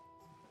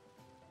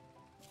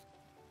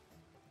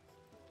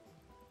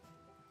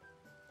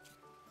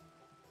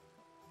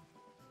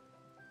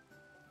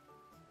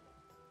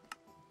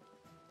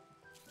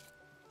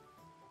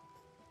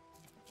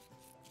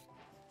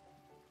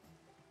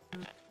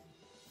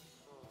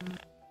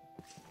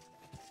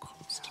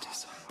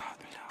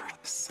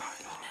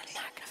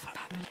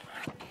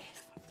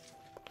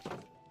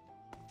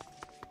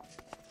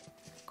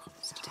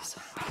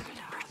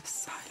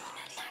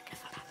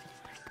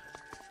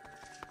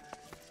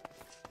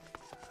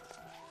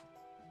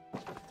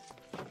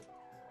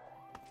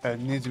 It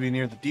needs to be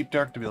near the deep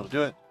dark to be able to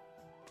do it.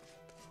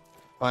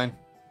 Fine.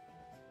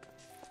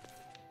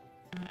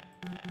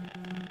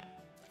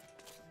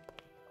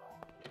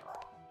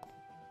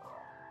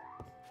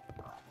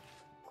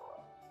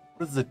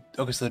 What is the...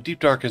 Okay, so the deep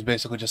dark is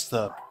basically just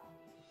a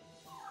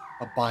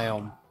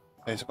biome,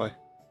 basically.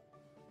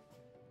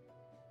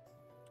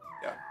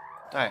 Yeah.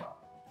 Alright.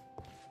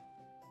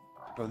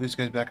 Throw these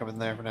guys back up in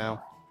there for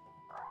now.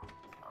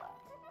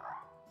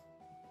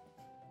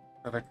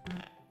 Perfect.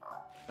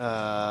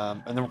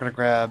 And then we're gonna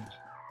grab...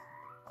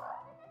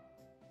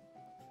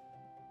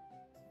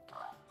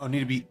 Oh, need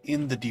to be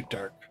in the deep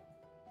dark.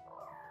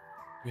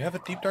 Do we have a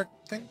deep dark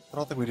thing? I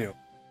don't think we do.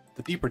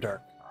 The deeper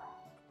dark.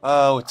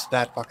 Oh, it's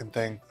that fucking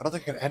thing. I don't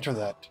think I can enter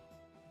that.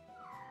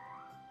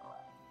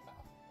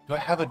 Do I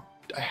have a...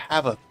 I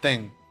have a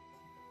thing.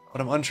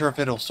 But I'm unsure if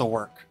it'll still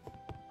work.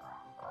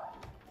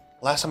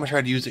 Last time I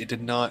tried to use it, it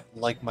did not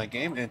like my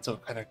game, and so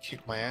it kind of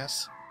kicked my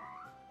ass.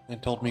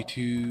 And told me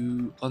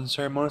to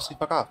unceremoniously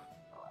fuck off.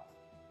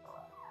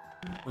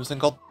 What was this thing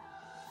called?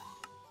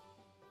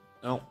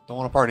 No, don't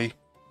want to party.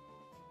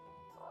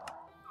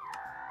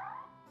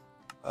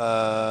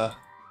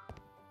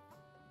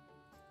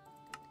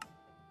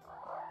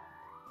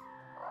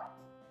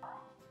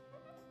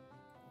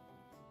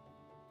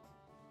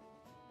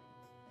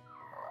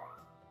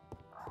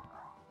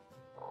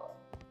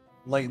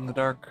 Light in the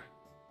dark.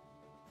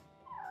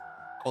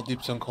 Cold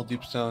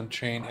deep stone,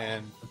 chain,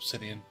 and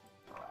obsidian.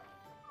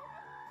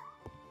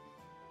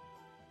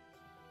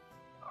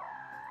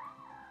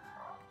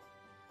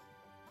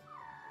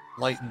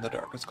 Light in the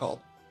dark, it's called.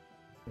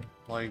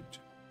 Light.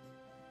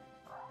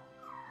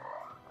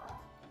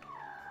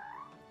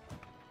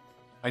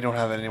 I don't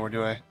have it anywhere,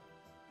 do I?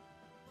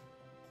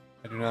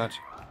 I do not.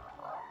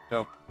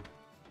 Dope.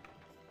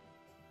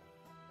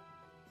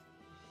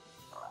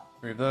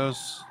 3 of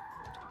those.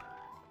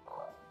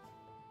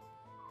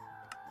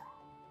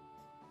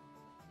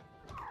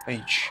 I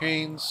need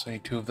chains. I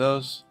need 2 of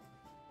those.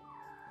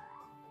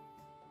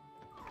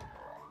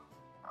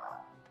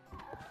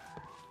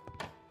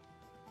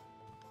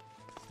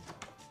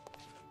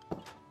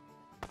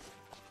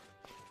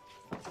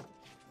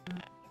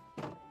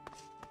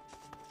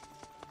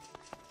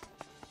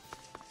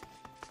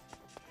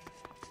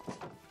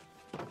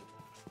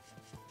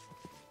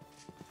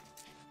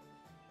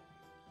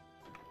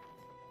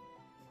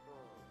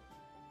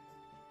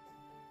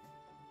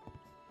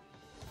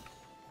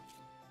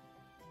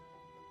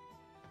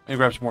 Maybe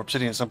grab some more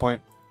obsidian at some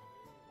point.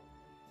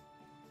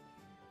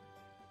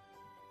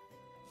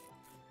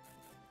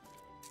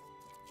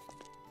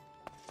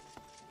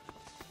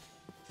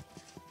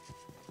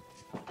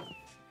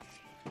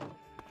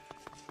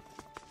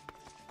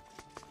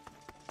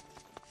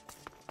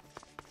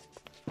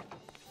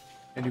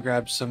 And you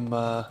grab some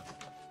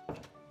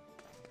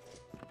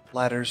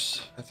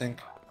ladders, I think.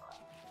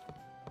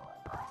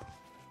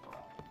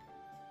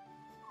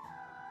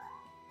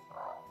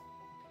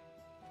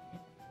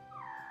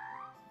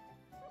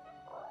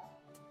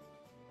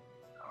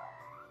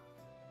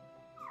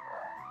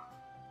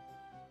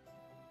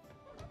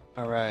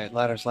 Alright,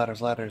 ladders,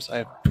 ladders, ladders. I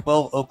have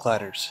 12 oak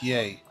ladders.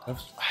 Yay. I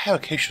have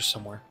acacia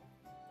somewhere.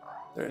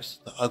 There's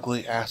the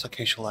ugly ass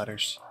acacia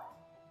ladders.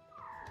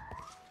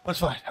 That's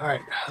fine.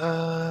 Alright.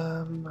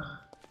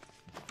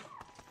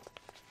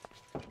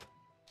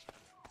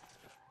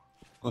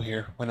 Go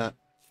here. Why not?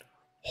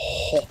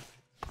 Oh.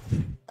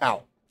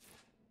 Ow.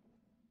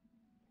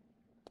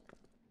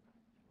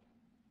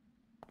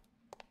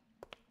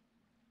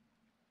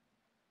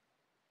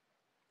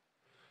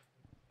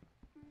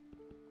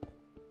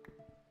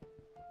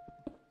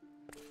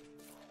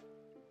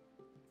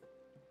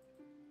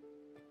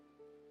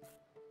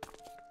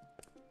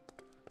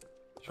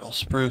 They're all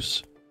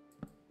spruce.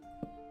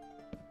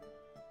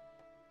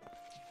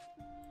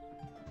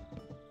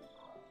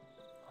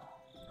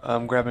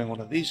 I'm grabbing one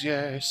of these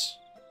guys.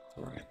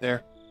 So we're right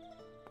there.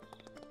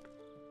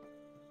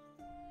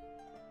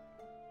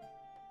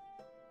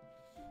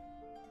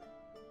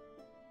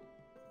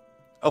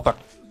 Oh fuck.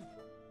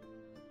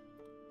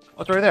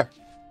 What's right there?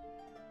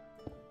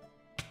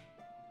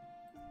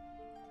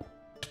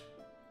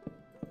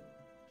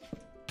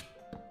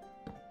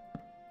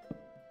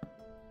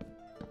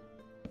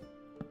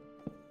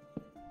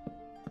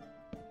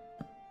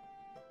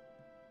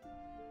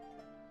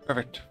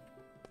 Perfect.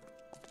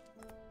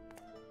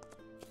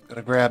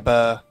 Gotta grab,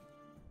 grab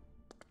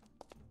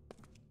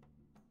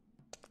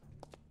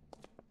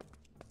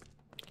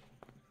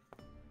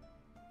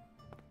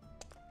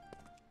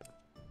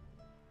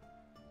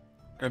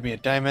me a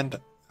diamond,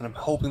 and I'm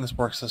hoping this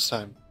works this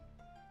time.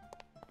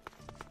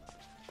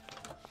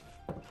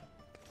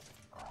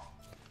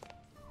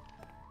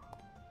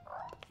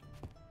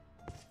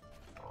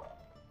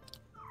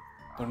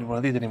 Don't need one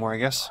of these anymore, I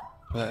guess.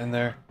 Put that in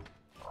there.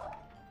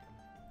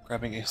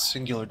 Grabbing a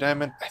singular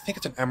diamond. I think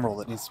it's an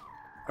emerald that needs...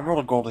 Emerald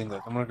or gold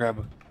ingot. I'm gonna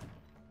grab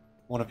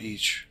one of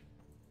each.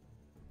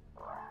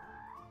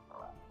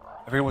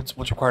 I forget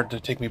what's required to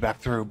take me back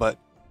through, but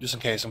just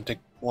in case, I'm gonna take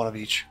one of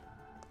each.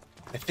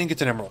 I think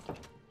it's an emerald.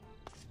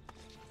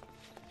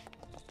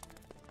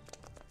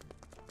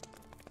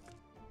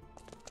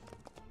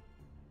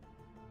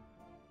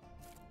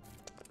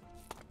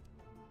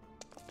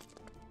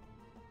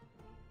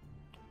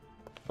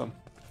 Boom.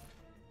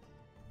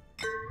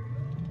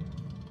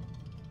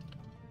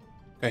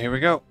 Okay, here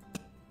we go.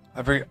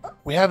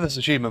 We have this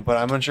achievement, but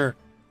I'm unsure.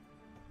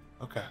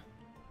 Okay.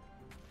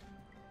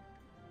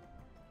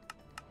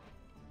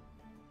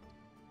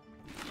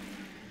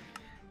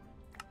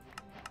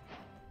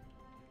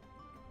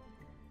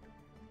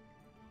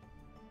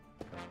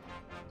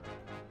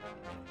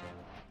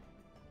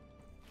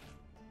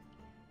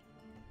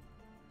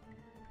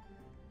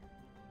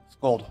 It's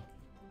gold.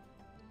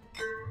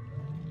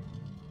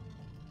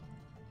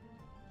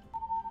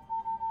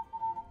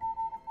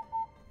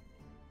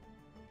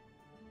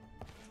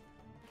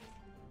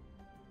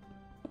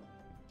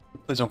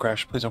 Please don't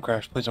crash, please don't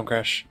crash, please don't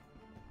crash.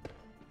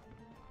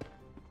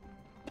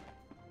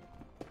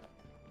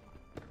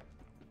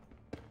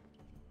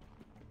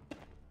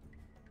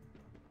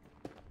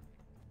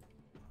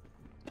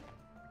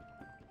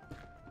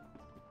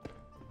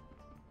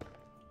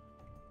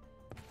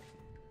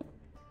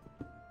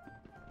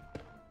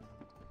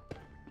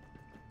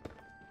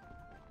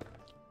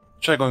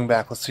 Try going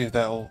back, let's see if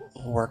that will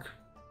work.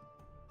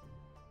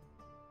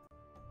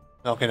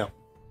 Okay, no.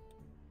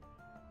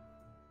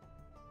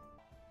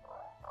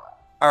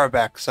 Alright,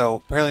 back. So,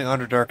 apparently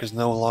Underdark is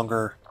no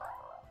longer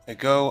a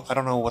go. I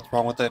don't know what's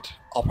wrong with it.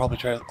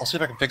 I'll see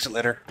if I can fix it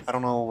later. I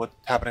don't know what's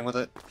happening with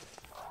it.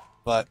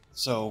 But,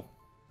 so...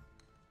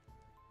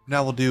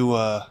 Now we'll do,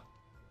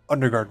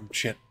 Undergarden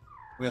shit.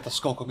 We have the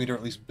Skulk meter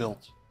at least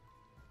built.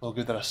 We'll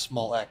give that a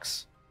small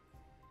X.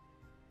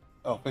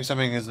 Oh,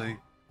 FaceTiming is a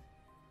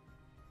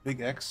big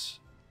X.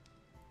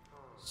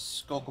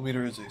 Skulk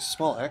meter is a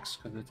small X,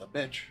 because it's a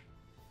bitch.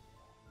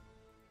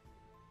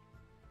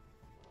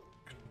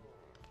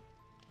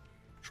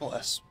 Control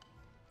S.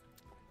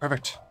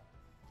 Perfect.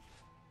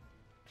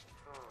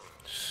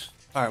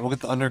 Alright, we'll get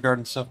the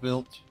Undergarden stuff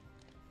built.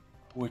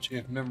 Which,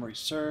 if memory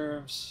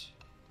serves,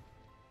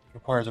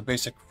 requires a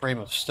basic frame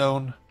of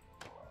stone.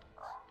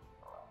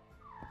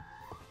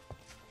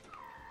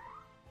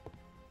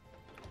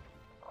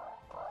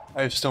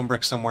 I have stone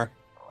bricks somewhere.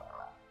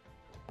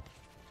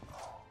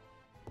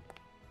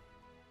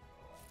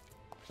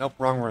 Nope,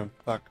 wrong room.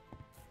 Fuck.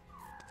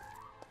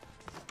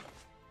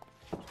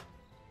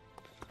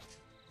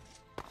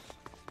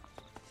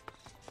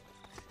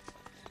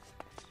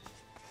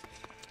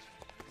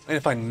 I need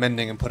to find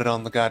mending and put it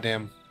on the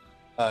goddamn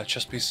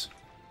chest piece.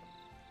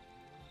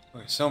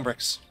 Okay, stone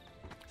bricks.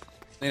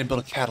 I need to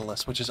build a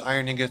catalyst, which is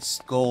iron ingots,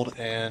 gold,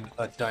 and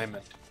a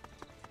diamond.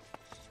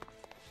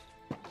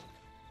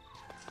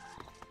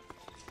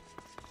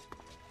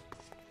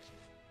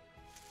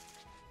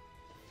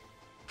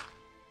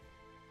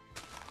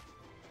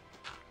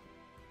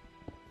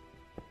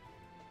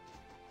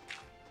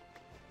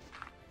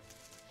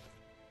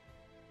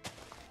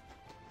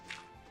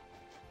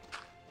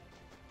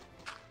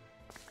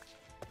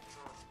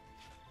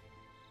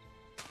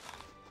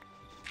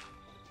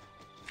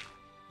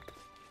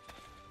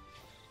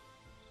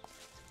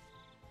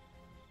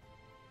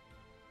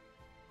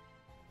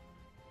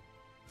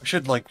 I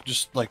should, like,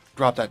 just, like,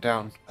 drop that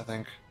down, I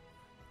think.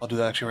 I'll do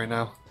that actually right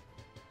now.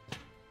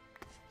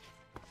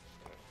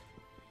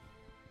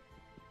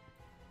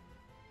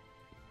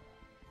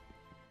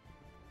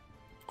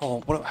 Oh,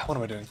 what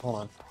am I doing?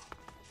 Hold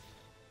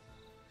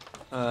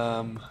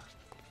on.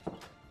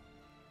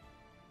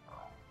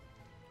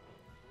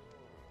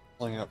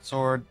 Pulling out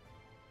sword.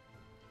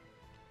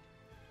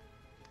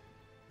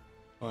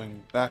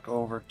 Going back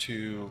over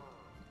to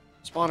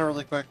spawner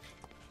really quick.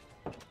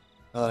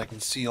 Now that I can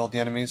see all the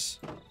enemies.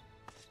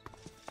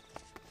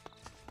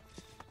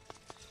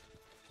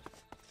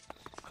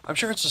 I'm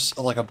sure it's just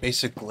like a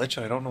basic glitch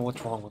and I don't know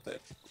what's wrong with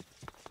it.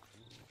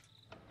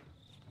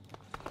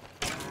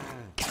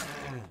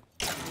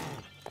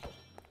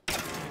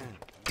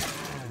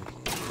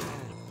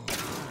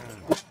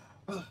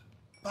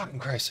 Fucking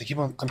Christ,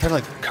 I'm trying to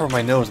like cover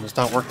my nose and it's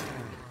not working.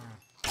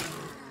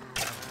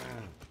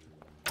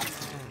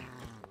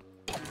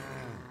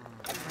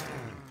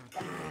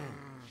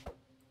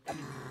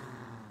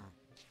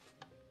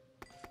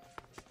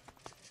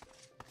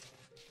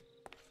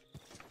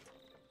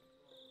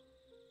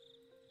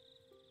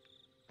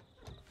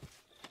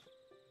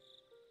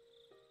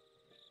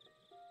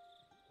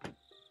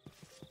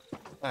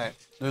 Alright,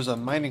 there's a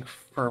mining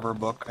fervor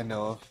book I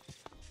know of.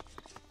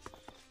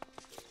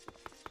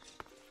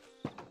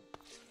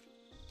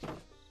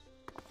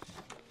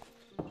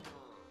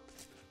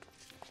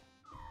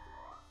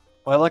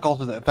 Well, I like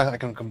also the fact that I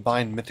can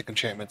combine mythic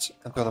enchantments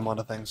and throw them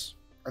onto things.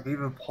 I can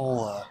even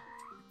pull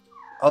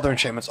other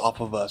enchantments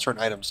off of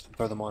certain items and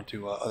throw them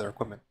onto other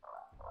equipment.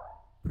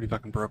 Pretty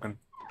fucking broken.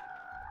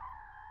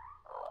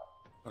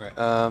 Okay,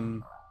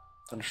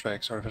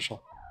 Thunderstrike's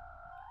artificial.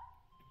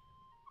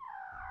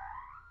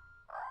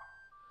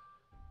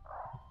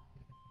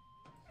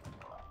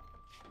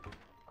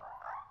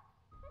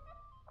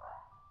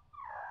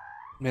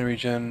 Main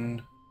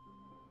region.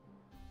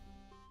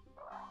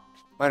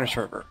 Miner's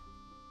Fervor.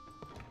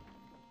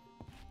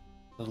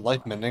 There's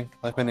life mending.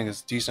 Life mending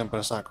is decent, but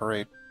it's not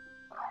great.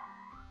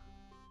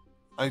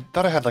 I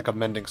thought I had like a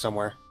mending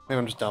somewhere. Maybe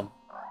I'm just dumb.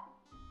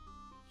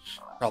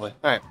 Probably.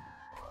 Alright.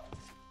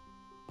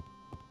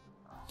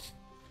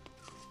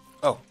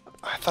 Oh,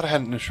 I thought I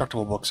had an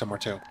instructable book somewhere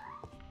too.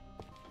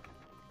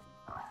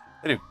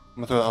 I do. I'm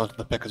gonna throw that onto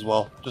the pick as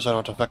well, just so I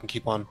don't have to fucking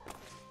keep on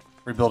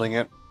rebuilding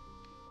it.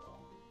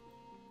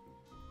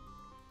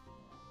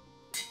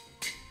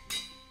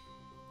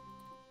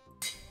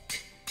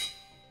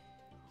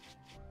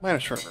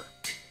 Miner's Fervor.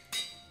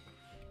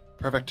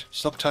 Perfect.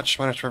 Silk Touch,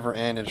 Miner's Fervor,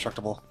 and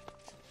Indestructible.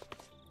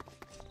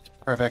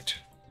 Perfect.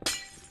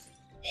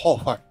 Oh,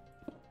 fuck.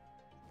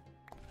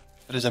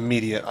 That is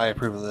immediate. I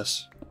approve of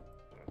this.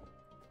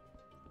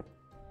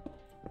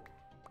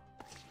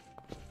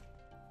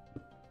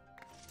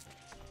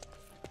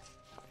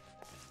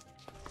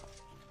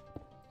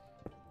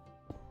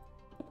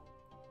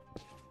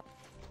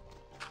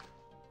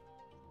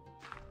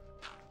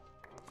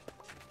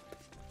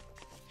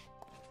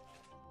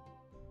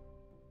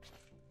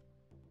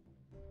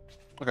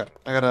 Okay,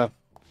 I gotta...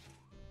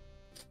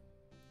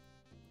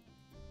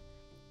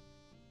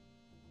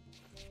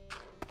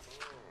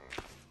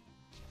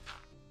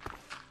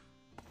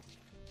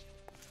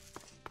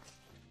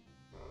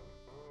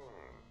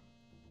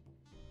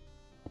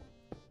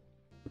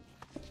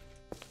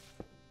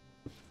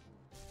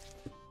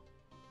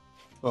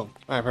 Oh,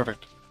 alright,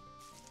 perfect.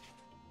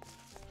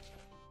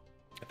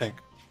 I think.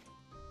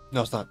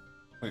 No, it's not.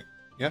 Wait,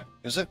 yeah?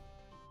 Is it?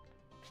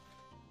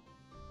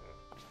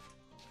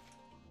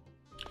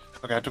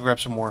 Okay, I have to grab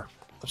some more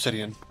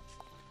obsidian.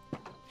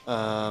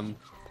 What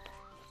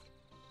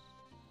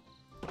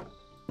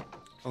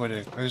do I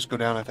do? I just go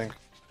down, I think.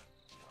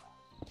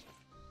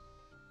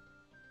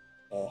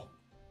 Oh.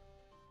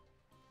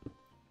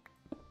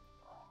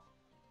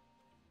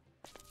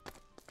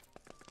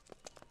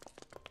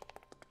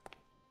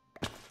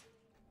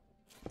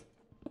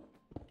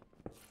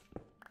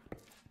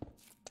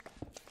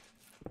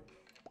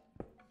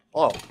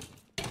 Oh.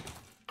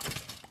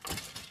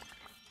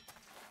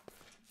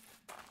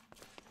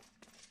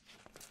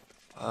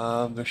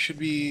 There should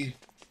be...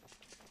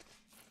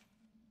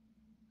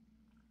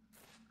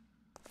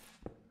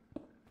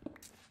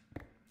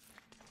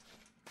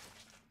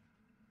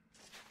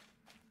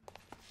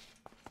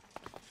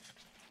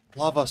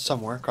 lava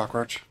somewhere,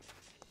 cockroach.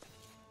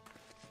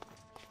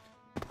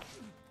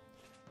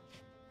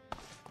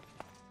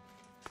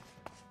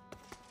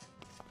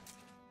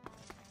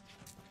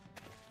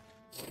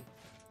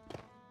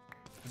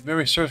 If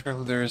memory serves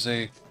correctly, there is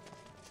a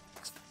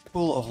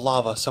pool of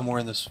lava somewhere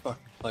in this fucking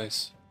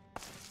place.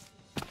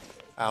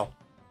 Ow.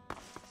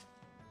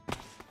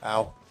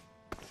 Ow.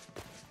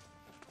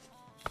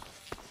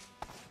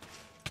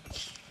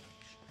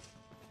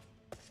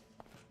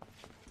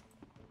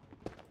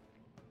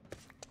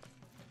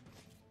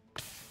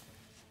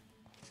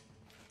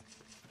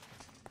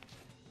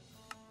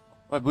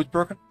 My boots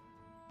broken?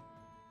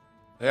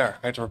 They are.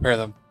 I have to repair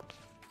them.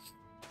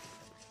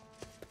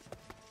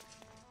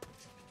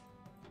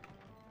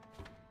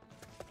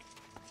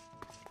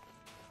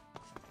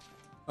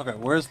 Okay,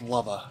 where's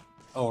lava?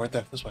 Oh, right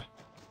there. This way.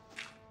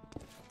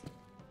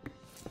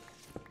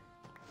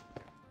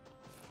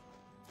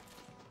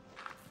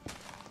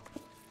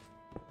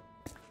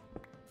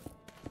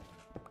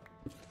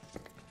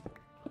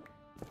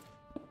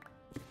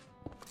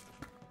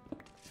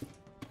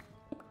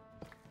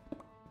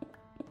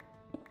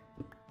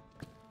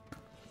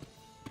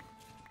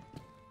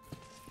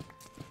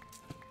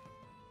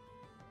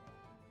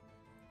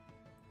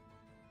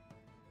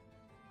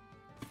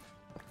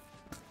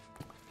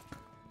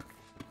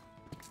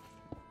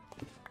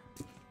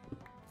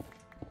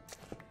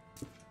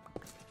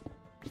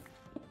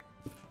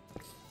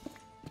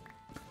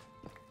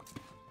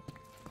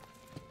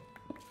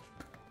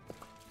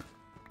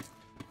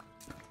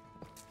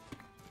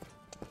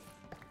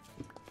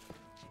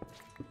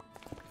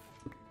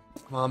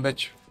 Come on,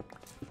 bitch.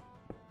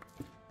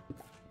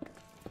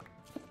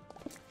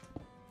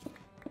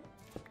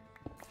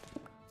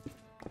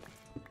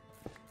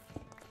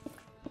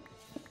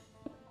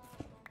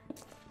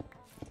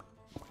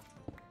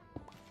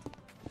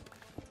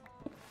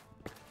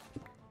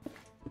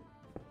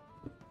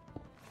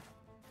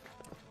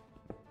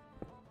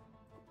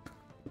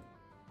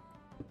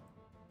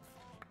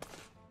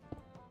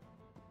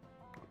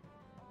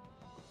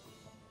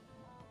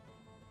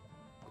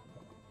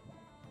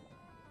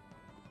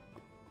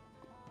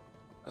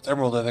 That's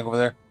emerald, I think, over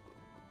there.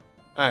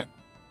 Alright.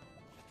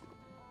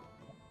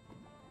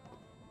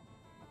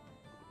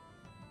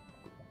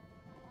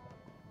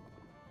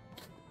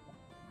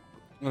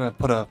 I'm gonna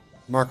put a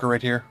marker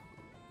right here.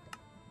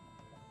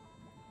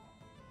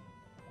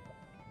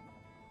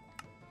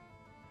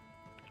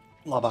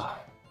 Lava.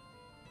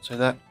 Say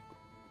that.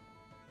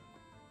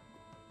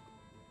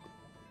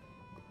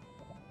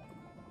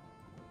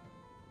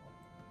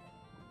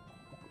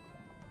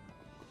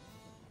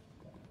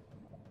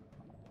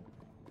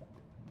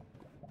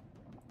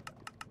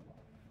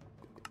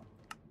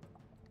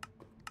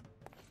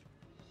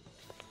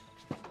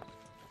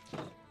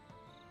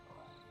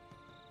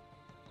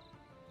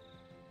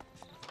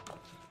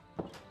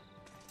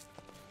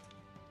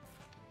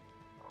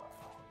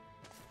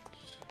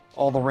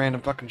 All the random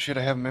fucking shit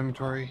I have in my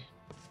inventory.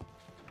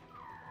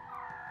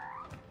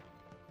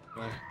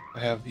 I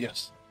have,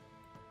 yes.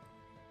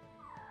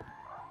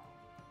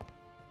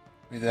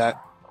 Need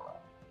that.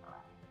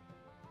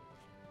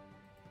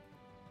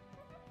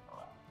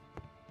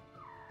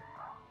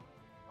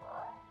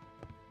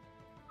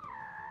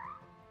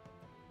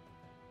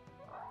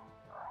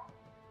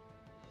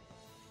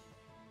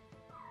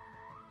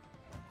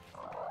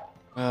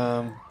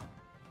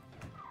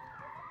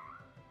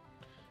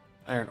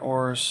 Iron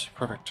ores,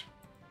 perfect.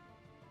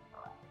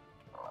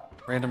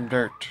 Random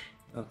dirt,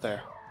 up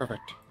there,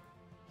 perfect.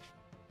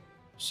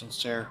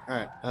 Sincere,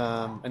 alright,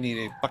 I need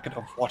a bucket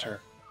of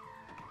water.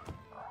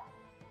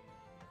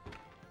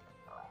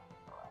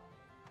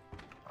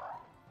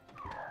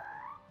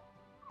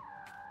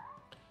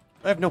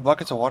 I have no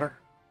buckets of water.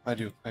 I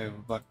do, I have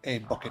a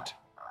bucket.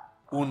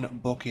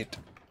 Un bucket.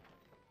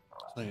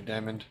 Still need a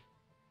diamond.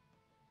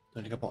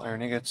 Still need a couple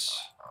iron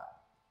ingots.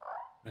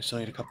 I still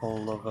need a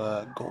couple of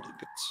gold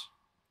ingots.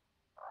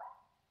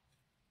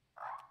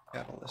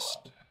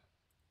 Catalyst.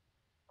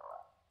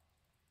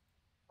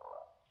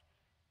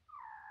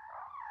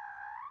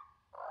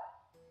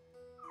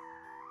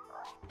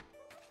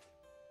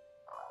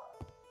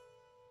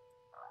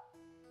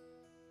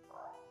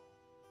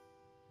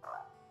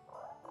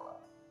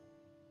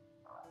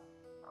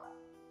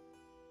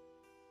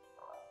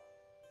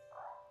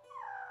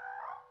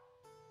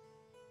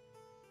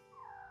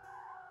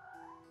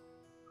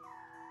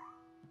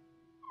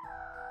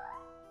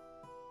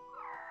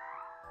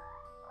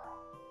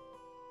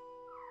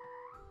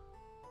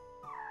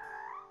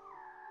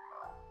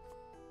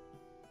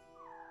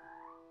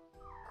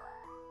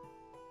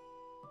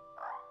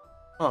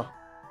 Huh.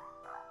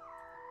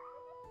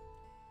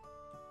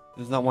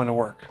 Does not want to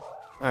work.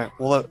 Alright,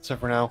 we'll let it sit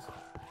for now.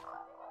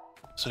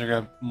 So to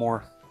grab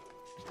more.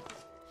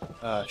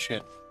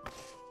 Shit.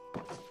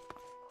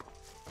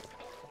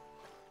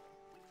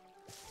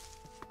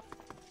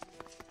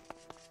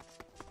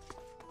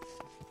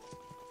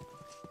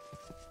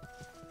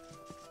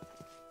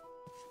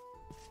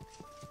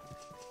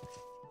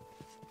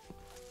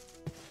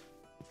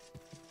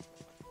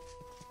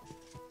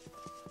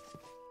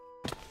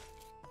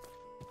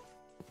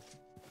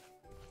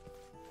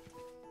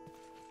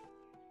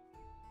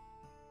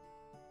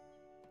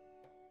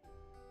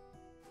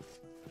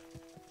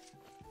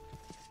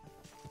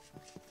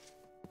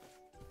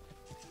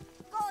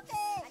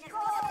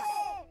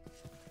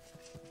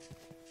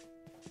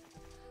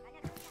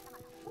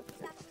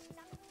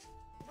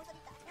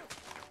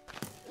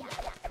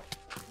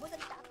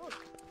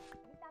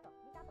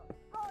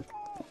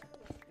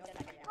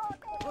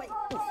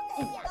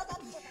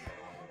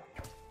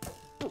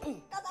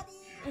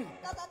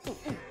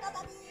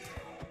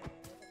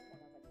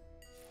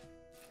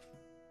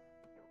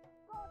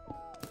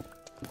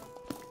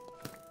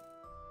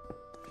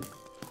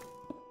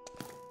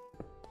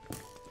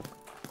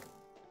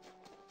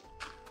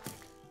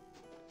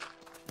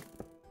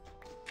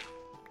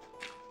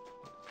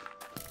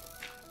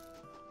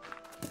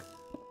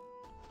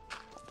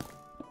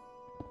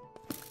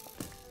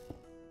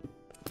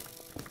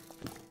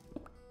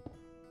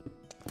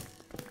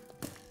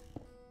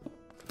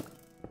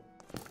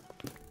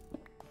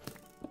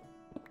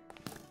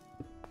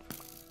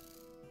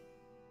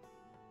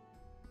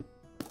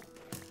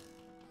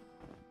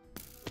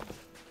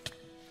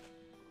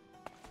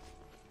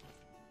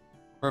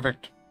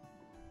 Perfect.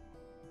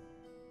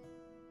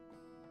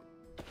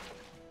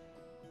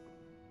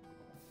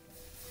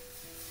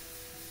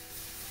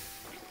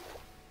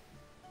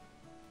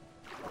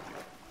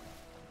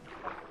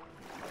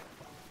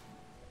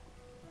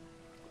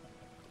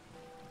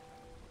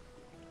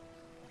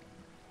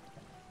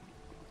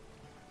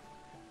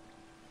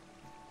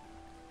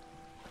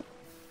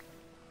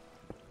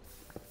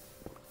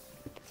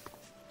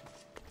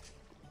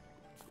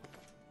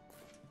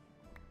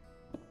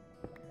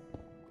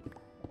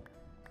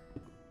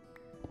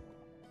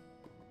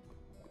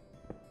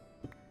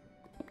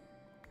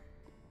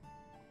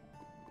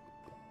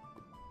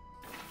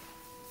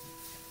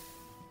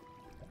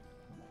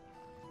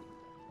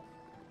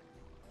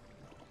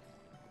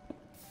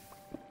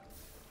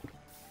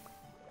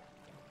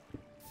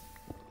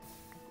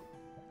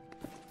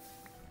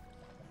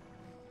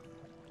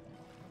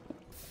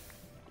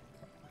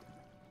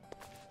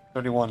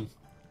 $31.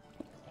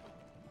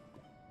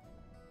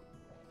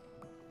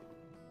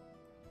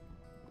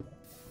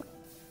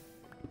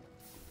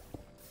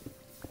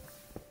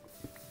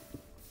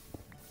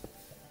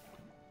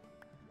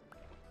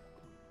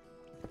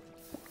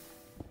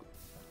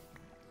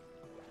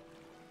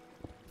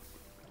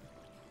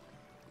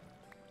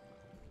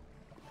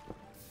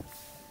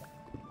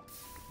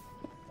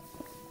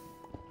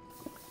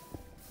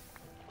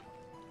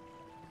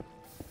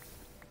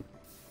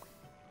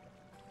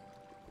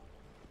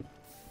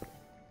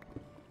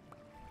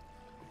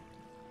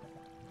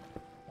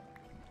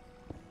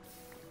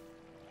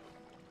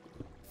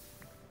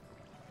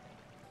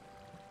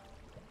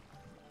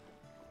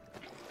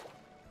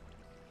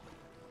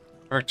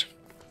 Perfect.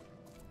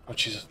 Oh,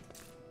 Jesus.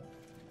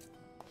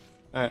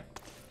 Alright.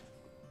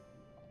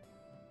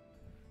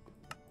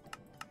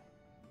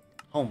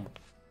 Home.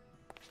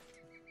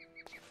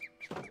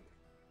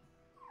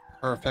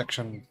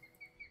 Perfection.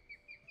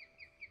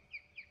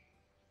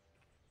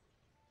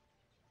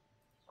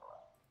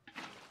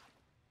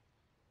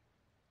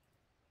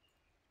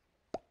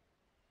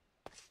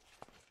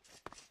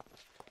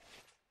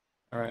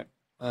 Alright.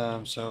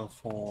 So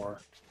for...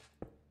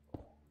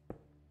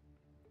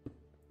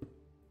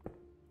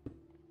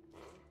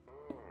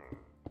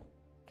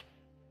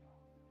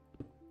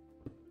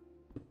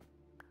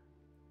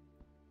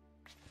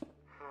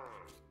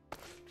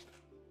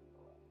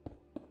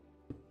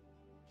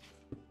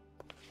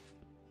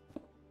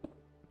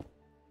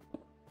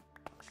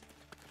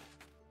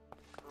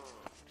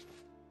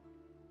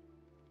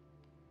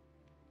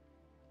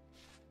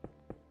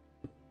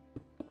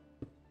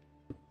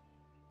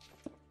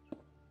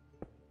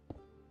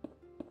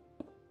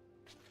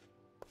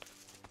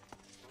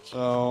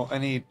 So, I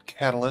need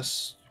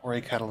catalyst, or a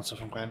catalyst of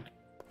some kind.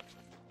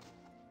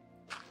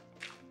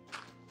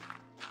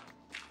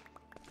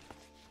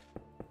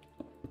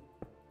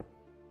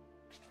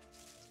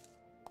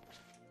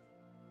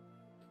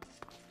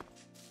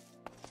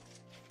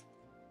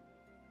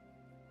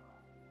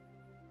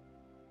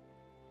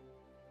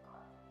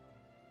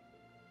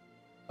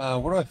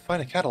 Where do I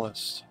find a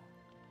catalyst?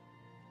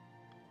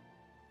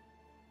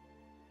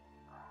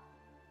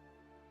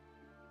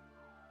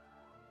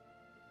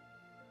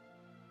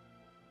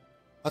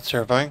 That's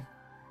terrifying.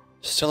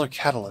 Stellar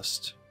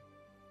catalyst.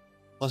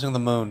 Blessing of the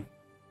moon.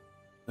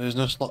 There's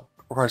no slot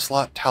required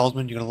slot.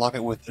 Talisman. You can lock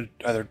it with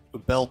either a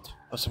belt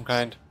of some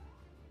kind.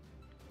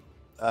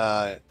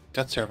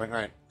 That's terrifying. All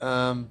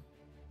right.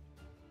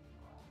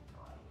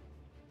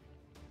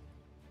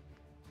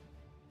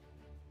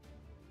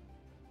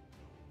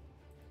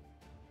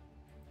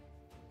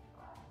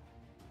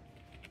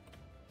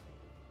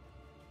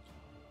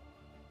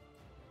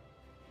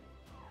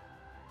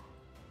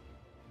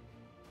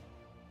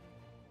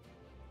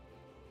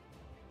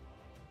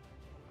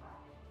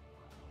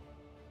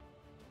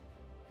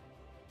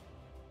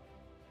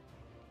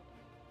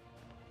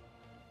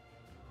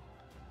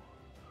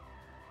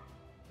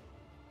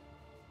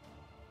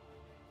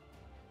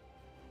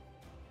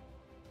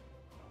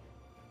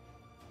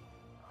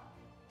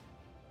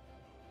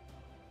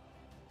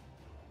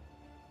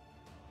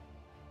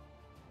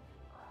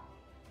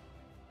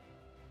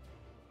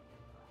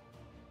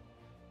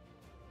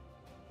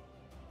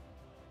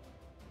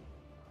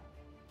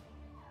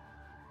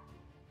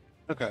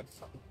 Okay.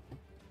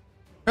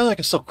 Apparently I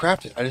can still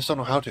craft it. I just don't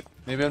know how to.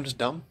 Maybe I'm just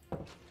dumb.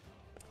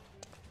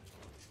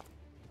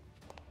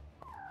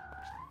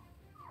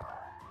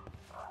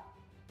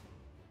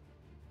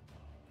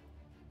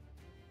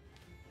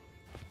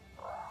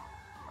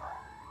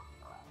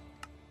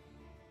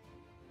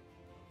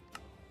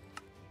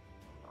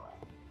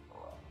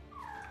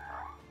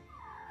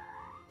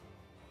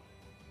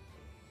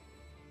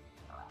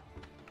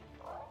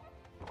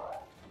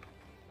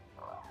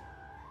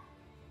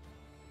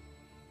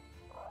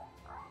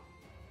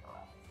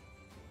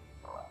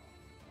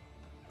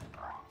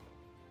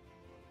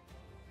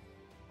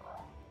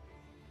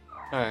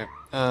 Alright,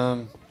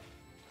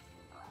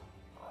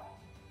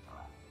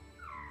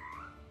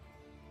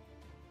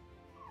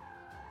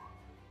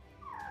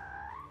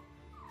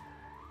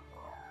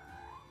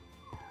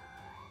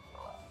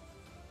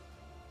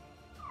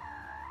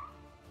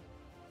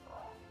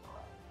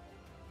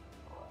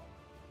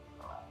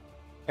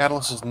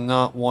 Catalyst is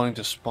not wanting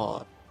to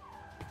spawn.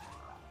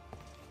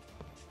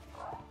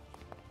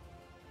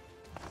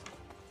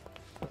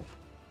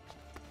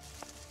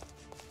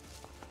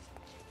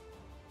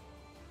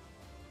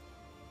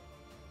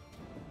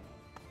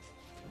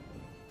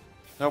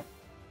 Nope.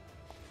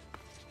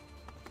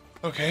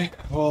 Okay,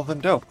 well then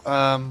dope.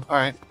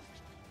 Alright.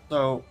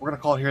 So, we're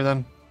gonna call it here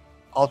then.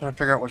 I'll try to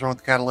figure out what's wrong with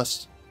the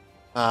catalyst.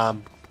 I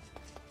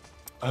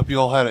hope you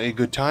all had a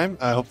good time.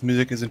 I hope the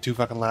music isn't too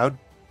fucking loud.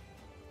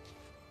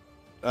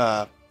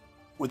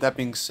 With that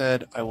being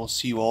said, I will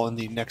see you all in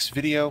the next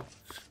video.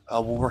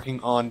 We're working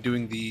on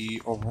doing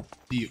the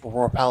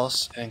Aurora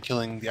Palace and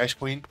killing the Ice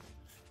Queen,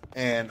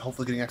 and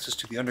hopefully getting access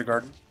to the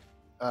Undergarden.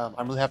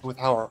 I'm really happy with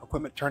how our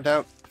equipment turned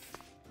out.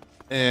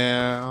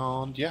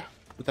 And yeah,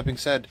 with that being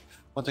said,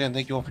 once again,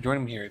 thank you all for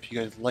joining me here. If you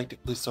guys liked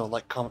it, please throw a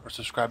like, comment, or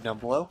subscribe down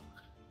below.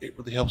 It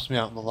really helps me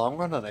out in the long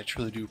run, and I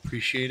truly do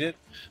appreciate it.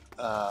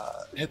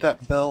 Hit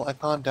that bell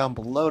icon down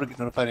below to get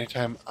notified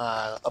anytime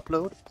I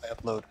upload. I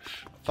upload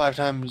 5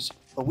 times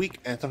a week,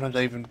 and sometimes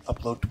I even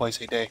upload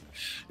twice a day.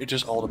 It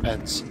just all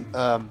depends.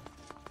 That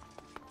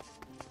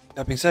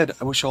being said,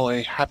 I wish you all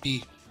a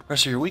happy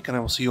rest of your week, and I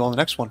will see you all in the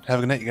next one. Have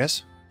a good night, you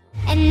guys.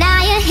 And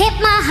now you hit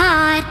my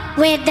heart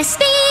with the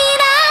speed.